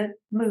enough to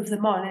move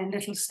them on in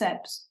little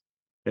steps.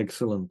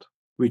 Excellent.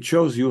 Which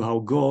shows you how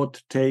God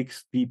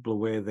takes people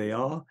where they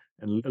are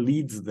and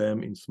leads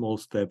them in small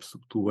steps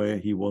to where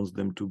he wants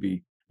them to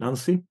be.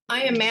 Nancy?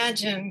 I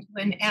imagine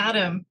when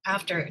Adam,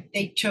 after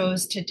they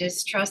chose to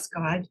distrust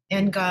God,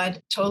 and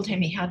God told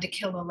him he had to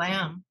kill a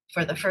lamb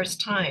for the first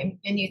time,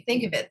 and you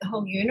think of it, the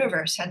whole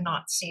universe had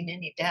not seen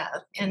any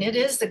death. And it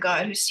is the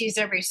God who sees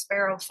every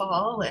sparrow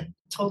fall and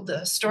told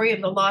the story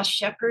of the lost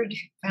shepherd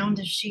who found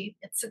his sheep.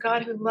 It's the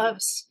God who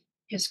loves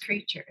his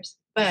creatures.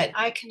 But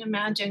I can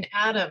imagine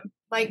Adam,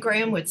 like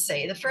Graham would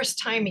say, the first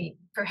time he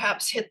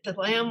perhaps hit the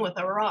lamb with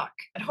a rock,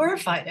 it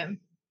horrified him.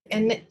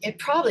 And it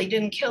probably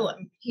didn't kill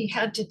him. He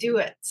had to do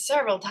it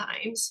several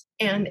times,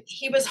 and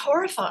he was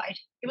horrified.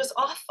 It was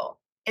awful.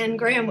 And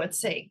Graham would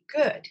say,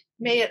 good,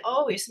 may it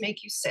always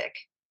make you sick.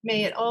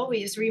 May it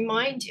always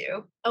remind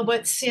you of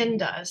what sin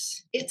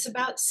does. It's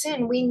about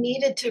sin. We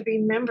needed to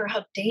remember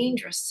how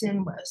dangerous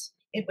sin was.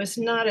 It was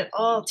not at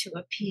all to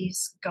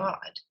appease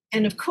God.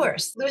 And of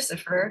course,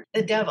 Lucifer,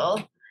 the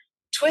devil,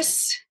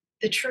 twists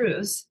the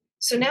truths.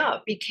 So now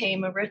it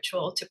became a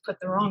ritual to put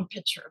the wrong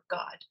picture of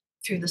God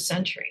through the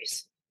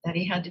centuries, that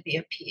he had to be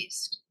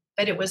appeased.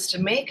 But it was to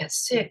make us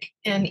sick.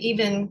 And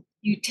even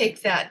you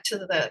take that to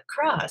the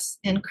cross,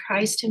 and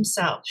Christ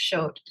himself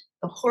showed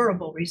the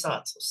horrible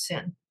results of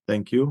sin.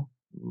 Thank you.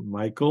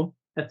 Michael?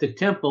 At the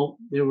temple,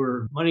 there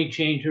were money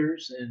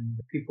changers and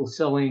people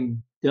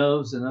selling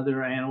doves and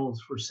other animals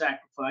for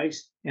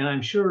sacrifice. And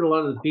I'm sure a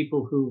lot of the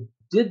people who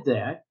did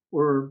that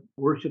were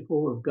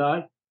worshipful of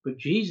God. But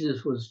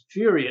Jesus was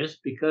furious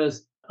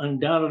because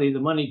undoubtedly the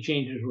money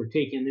changers were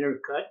taking their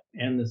cut,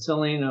 and the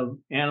selling of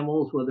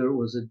animals, whether it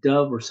was a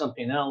dove or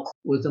something else,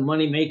 was a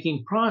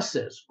money-making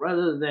process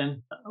rather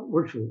than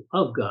worship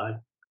of God.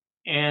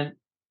 And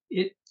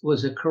it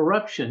was a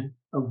corruption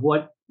of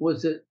what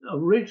was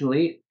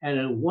originally had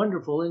a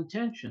wonderful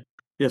intention.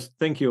 Yes,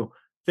 thank you.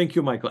 Thank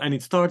you, Michael. And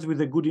it starts with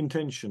a good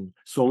intention.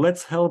 So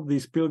let's help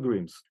these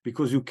pilgrims,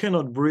 because you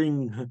cannot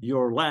bring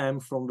your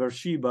lamb from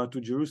Beersheba to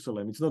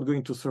Jerusalem. It's not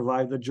going to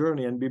survive the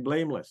journey and be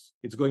blameless.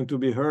 It's going to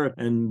be hurt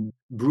and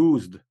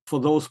bruised. For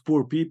those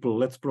poor people,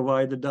 let's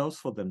provide the doves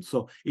for them.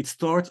 So it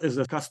starts as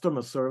a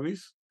customer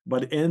service,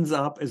 but ends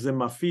up as a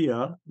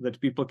mafia that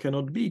people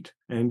cannot beat.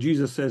 And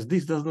Jesus says,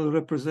 this does not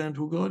represent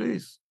who God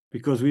is.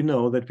 Because we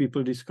know that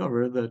people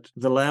discover that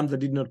the lamb that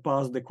did not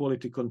pass the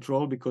quality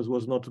control because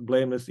was not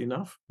blameless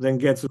enough then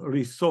gets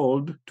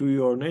resold to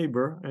your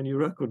neighbor, and you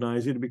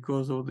recognize it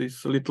because of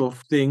these little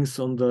things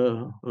on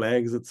the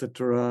legs,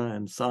 etc.,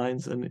 and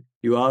signs. And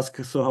you ask,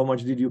 so how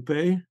much did you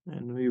pay?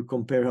 And you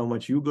compare how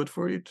much you got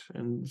for it.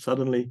 And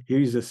suddenly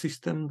here is a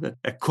system that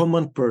a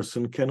common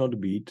person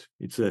cannot beat.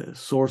 It's a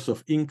source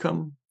of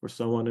income for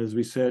someone, as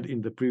we said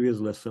in the previous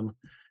lesson,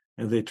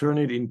 and they turn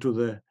it into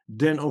the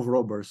den of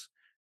robbers.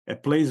 A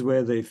place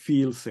where they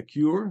feel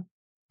secure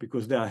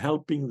because they are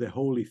helping the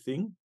holy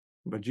thing.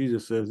 But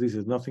Jesus says this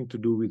has nothing to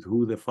do with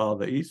who the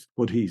Father is,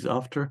 what he is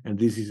after. And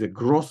this is a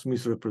gross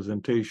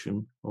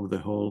misrepresentation of the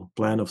whole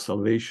plan of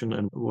salvation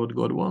and what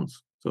God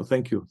wants. So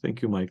thank you.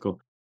 Thank you,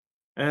 Michael.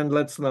 And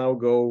let's now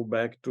go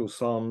back to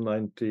Psalm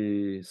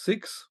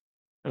 96.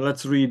 And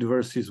let's read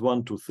verses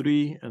 1 to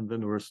 3 and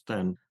then verse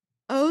 10.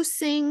 Oh,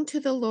 sing to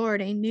the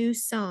Lord a new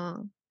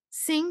song.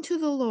 Sing to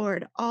the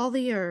Lord, all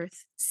the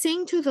earth.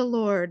 Sing to the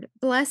Lord,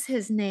 bless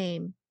his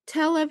name.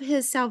 Tell of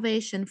his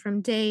salvation from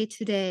day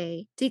to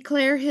day.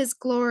 Declare his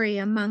glory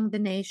among the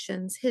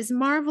nations, his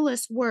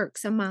marvelous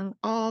works among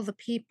all the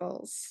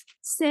peoples.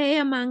 Say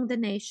among the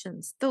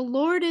nations, the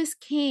Lord is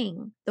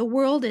king. The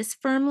world is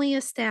firmly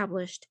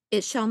established.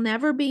 It shall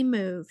never be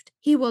moved.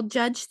 He will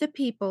judge the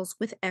peoples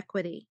with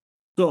equity.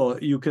 So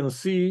you can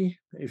see,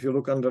 if you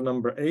look under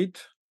number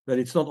 8, that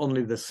it's not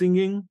only the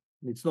singing,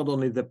 it's not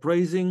only the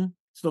praising,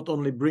 it's not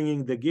only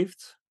bringing the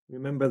gifts.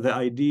 Remember the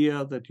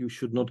idea that you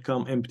should not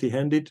come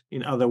empty-handed.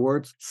 In other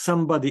words,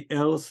 somebody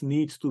else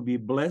needs to be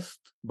blessed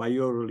by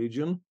your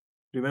religion.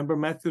 Remember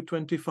Matthew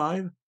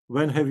 25?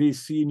 When have we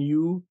seen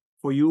you?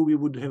 For you, we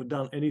would have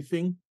done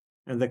anything.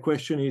 And the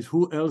question is,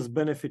 who else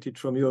benefited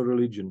from your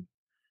religion?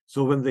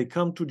 So when they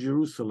come to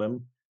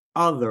Jerusalem,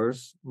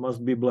 others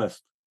must be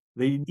blessed.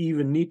 They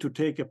even need to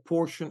take a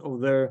portion of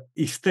their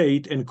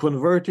estate and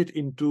convert it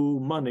into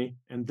money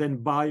and then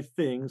buy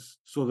things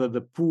so that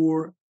the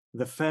poor,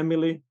 the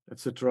family,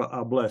 etc.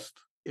 are blessed.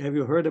 Have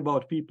you heard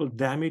about people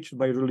damaged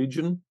by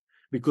religion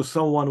because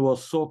someone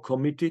was so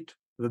committed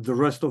that the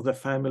rest of the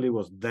family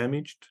was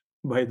damaged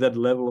by that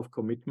level of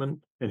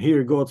commitment? And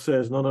here God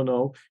says,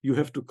 no, you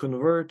have to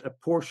convert a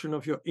portion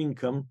of your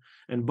income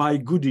and buy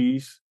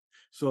goodies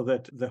so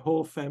that the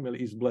whole family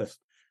is blessed,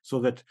 so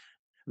that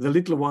the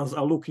little ones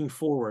are looking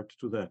forward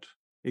to that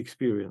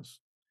experience.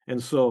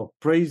 And so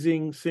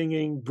praising,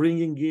 singing,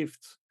 bringing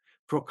gifts,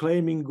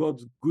 proclaiming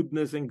God's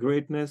goodness and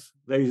greatness,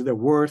 there is the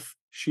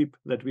worship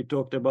that we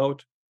talked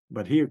about.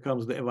 But here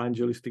comes the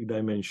evangelistic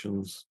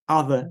dimensions.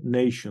 Other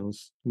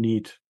nations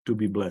need to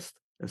be blessed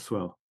as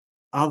well.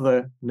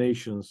 Other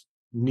nations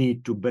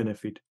need to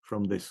benefit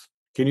from this.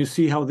 Can you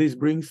see how this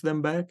brings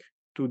them back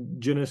to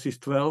Genesis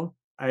 12?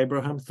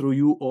 Abraham, through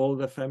you, all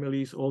the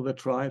families, all the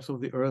tribes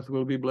of the earth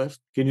will be blessed.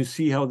 Can you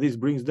see how this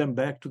brings them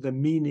back to the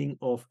meaning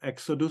of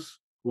Exodus?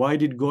 Why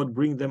did God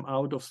bring them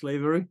out of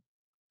slavery?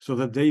 So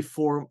that they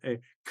form a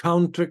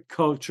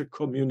counterculture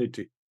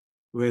community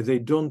where they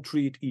don't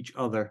treat each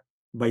other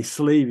by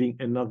slaving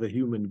another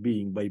human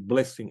being, by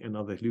blessing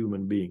another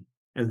human being.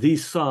 And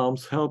these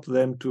Psalms help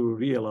them to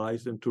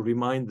realize and to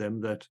remind them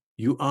that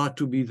you are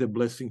to be the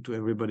blessing to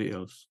everybody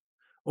else.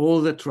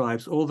 All the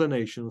tribes, all the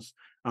nations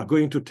are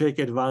going to take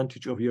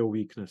advantage of your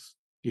weakness.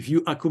 If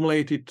you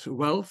accumulated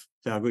wealth,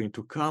 they are going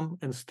to come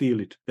and steal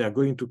it. They are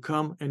going to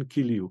come and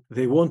kill you.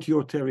 They want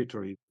your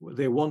territory.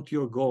 They want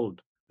your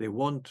gold. They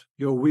want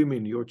your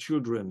women, your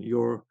children,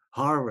 your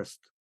harvest,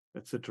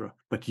 etc.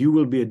 But you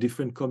will be a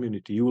different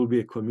community. You will be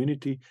a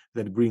community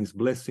that brings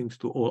blessings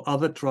to all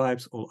other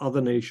tribes, all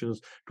other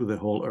nations, to the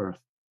whole earth.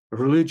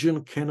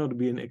 Religion cannot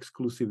be an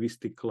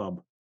exclusivistic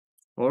club.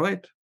 All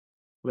right,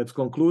 let's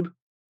conclude.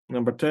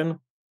 Number 10,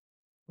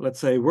 let's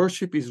say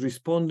worship is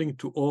responding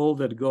to all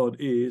that God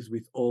is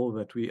with all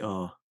that we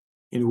are.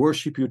 In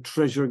worship, you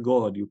treasure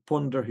God, you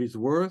ponder his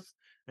worth,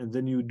 and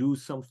then you do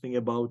something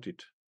about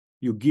it.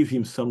 You give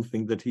him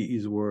something that he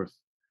is worth.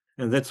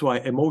 And that's why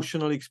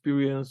emotional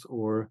experience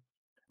or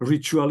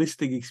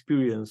ritualistic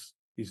experience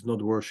is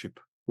not worship.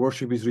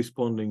 Worship is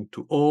responding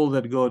to all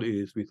that God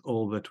is with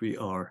all that we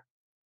are.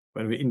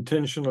 When we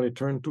intentionally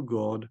turn to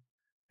God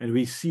and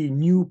we see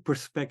new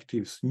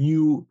perspectives,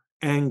 new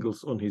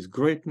angles on his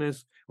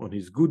greatness, on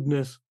his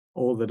goodness,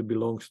 all that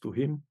belongs to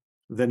him,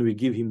 then we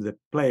give him the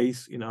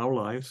place in our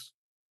lives,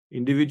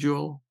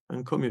 individual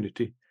and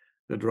community,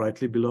 that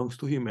rightly belongs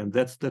to him. And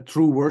that's the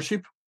true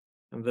worship.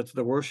 And that's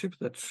the worship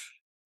that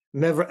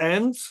never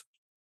ends,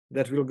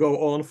 that will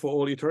go on for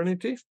all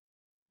eternity,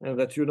 and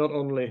that you not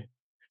only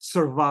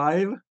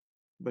survive,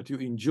 but you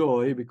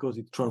enjoy, because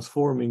it's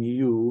transforming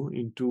you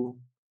into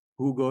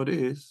who God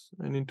is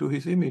and into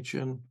his image,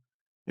 and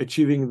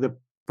achieving the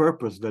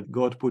purpose that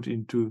God put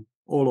into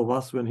all of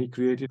us when he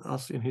created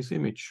us in his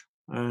image.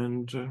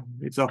 And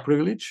it's our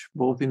privilege,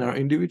 both in our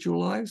individual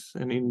lives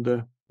and in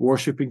the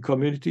worshiping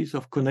communities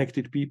of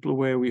connected people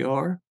where we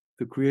are,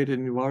 to create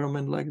an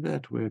environment like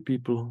that, where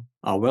people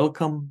are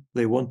welcome,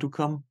 they want to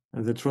come,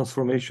 and the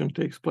transformation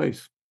takes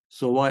place.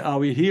 So why are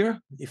we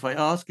here? If I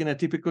ask in a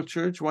typical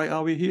church, why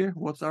are we here?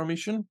 What's our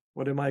mission?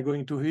 What am I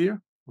going to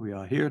hear? We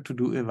are here to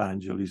do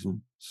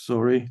evangelism.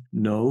 Sorry,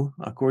 no.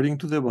 According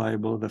to the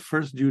Bible, the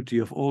first duty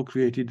of all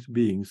created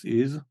beings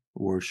is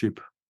worship.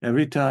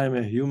 Every time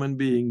a human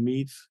being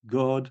meets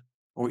God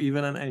or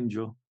even an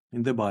angel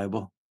in the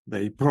Bible,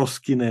 they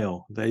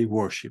proskineo, they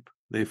worship,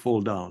 they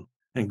fall down.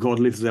 And God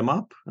lifts them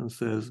up and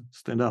says,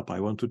 stand up, I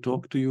want to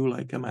talk to you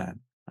like a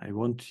man. I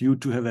want you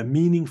to have a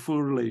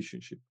meaningful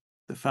relationship.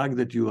 The fact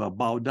that you are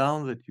bowed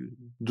down, that you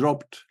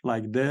dropped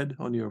like dead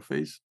on your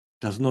face,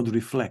 does not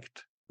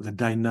reflect the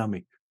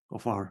dynamic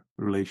of our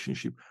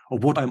relationship,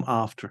 of what I'm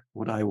after,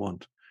 what I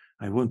want.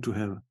 I want to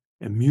have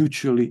a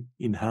mutually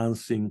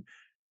enhancing,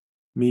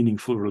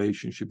 meaningful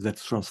relationship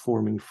that's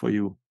transforming for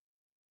you.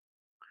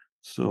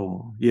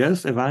 So,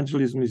 yes,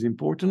 evangelism is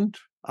important.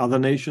 Other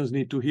nations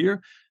need to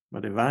hear,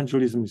 but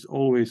evangelism is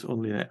always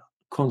only a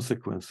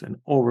consequence, an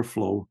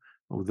overflow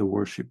of the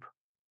worship.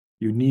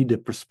 You need a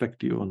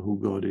perspective on who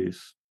God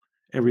is.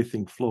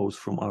 Everything flows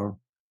from our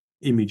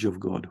image of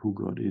God, who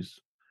God is.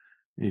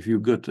 If you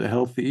got a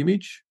healthy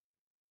image,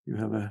 you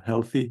have a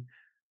healthy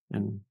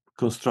and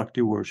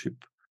constructive worship.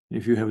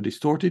 If you have a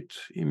distorted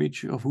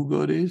image of who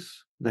God is,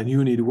 then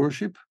you need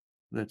worship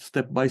that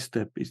step by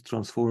step is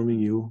transforming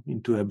you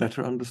into a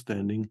better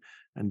understanding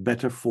and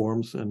better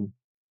forms and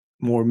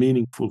more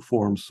meaningful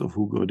forms of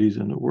who God is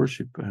and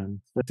worship. And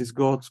that is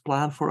God's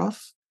plan for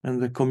us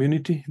and the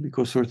community,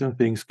 because certain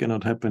things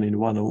cannot happen in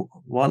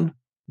one-on-one,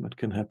 but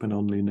can happen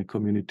only in a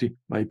community.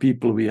 By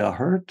people we are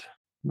hurt,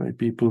 by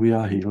people we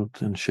are healed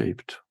and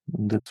shaped.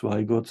 And that's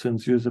why God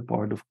sends you as a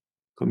part of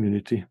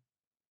community,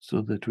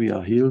 so that we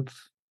are healed,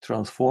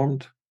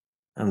 transformed,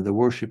 and the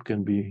worship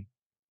can be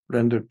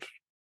rendered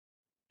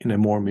in a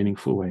more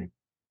meaningful way.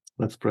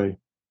 Let's pray.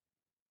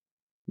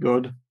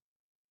 God,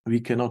 we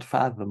cannot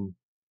fathom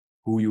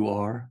who you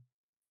are,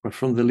 but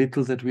from the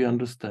little that we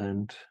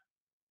understand,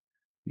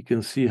 We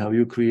can see how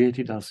you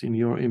created us in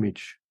your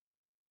image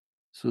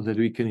so that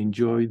we can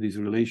enjoy this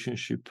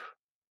relationship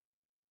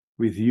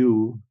with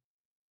you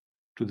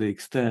to the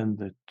extent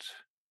that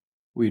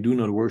we do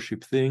not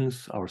worship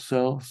things,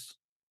 ourselves,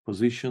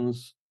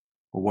 positions,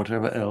 or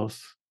whatever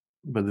else,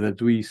 but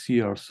that we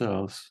see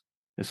ourselves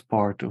as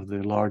part of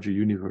the larger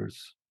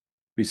universe.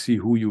 We see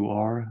who you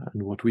are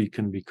and what we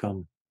can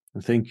become.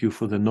 And thank you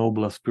for the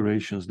noble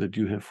aspirations that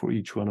you have for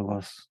each one of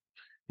us.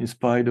 In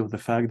spite of the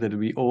fact that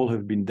we all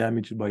have been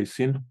damaged by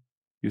sin,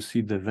 you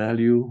see the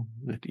value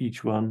that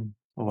each one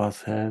of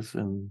us has,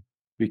 and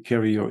we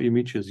carry your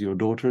image as your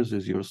daughters,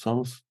 as your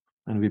sons.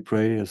 And we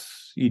pray as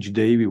each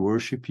day we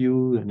worship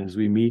you and as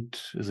we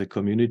meet as a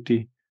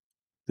community,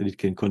 that it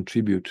can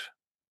contribute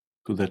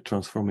to that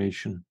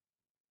transformation.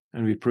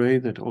 And we pray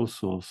that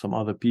also some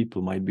other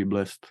people might be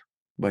blessed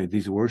by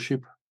this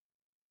worship,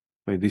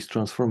 by this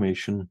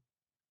transformation,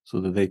 so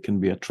that they can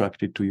be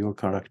attracted to your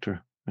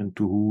character and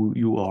to who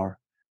you are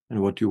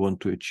and what you want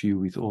to achieve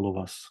with all of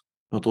us,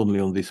 not only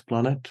on this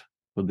planet,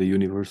 but the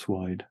universe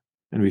wide.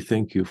 And we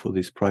thank you for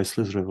this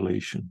priceless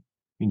revelation.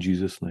 In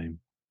Jesus' name,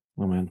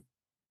 amen.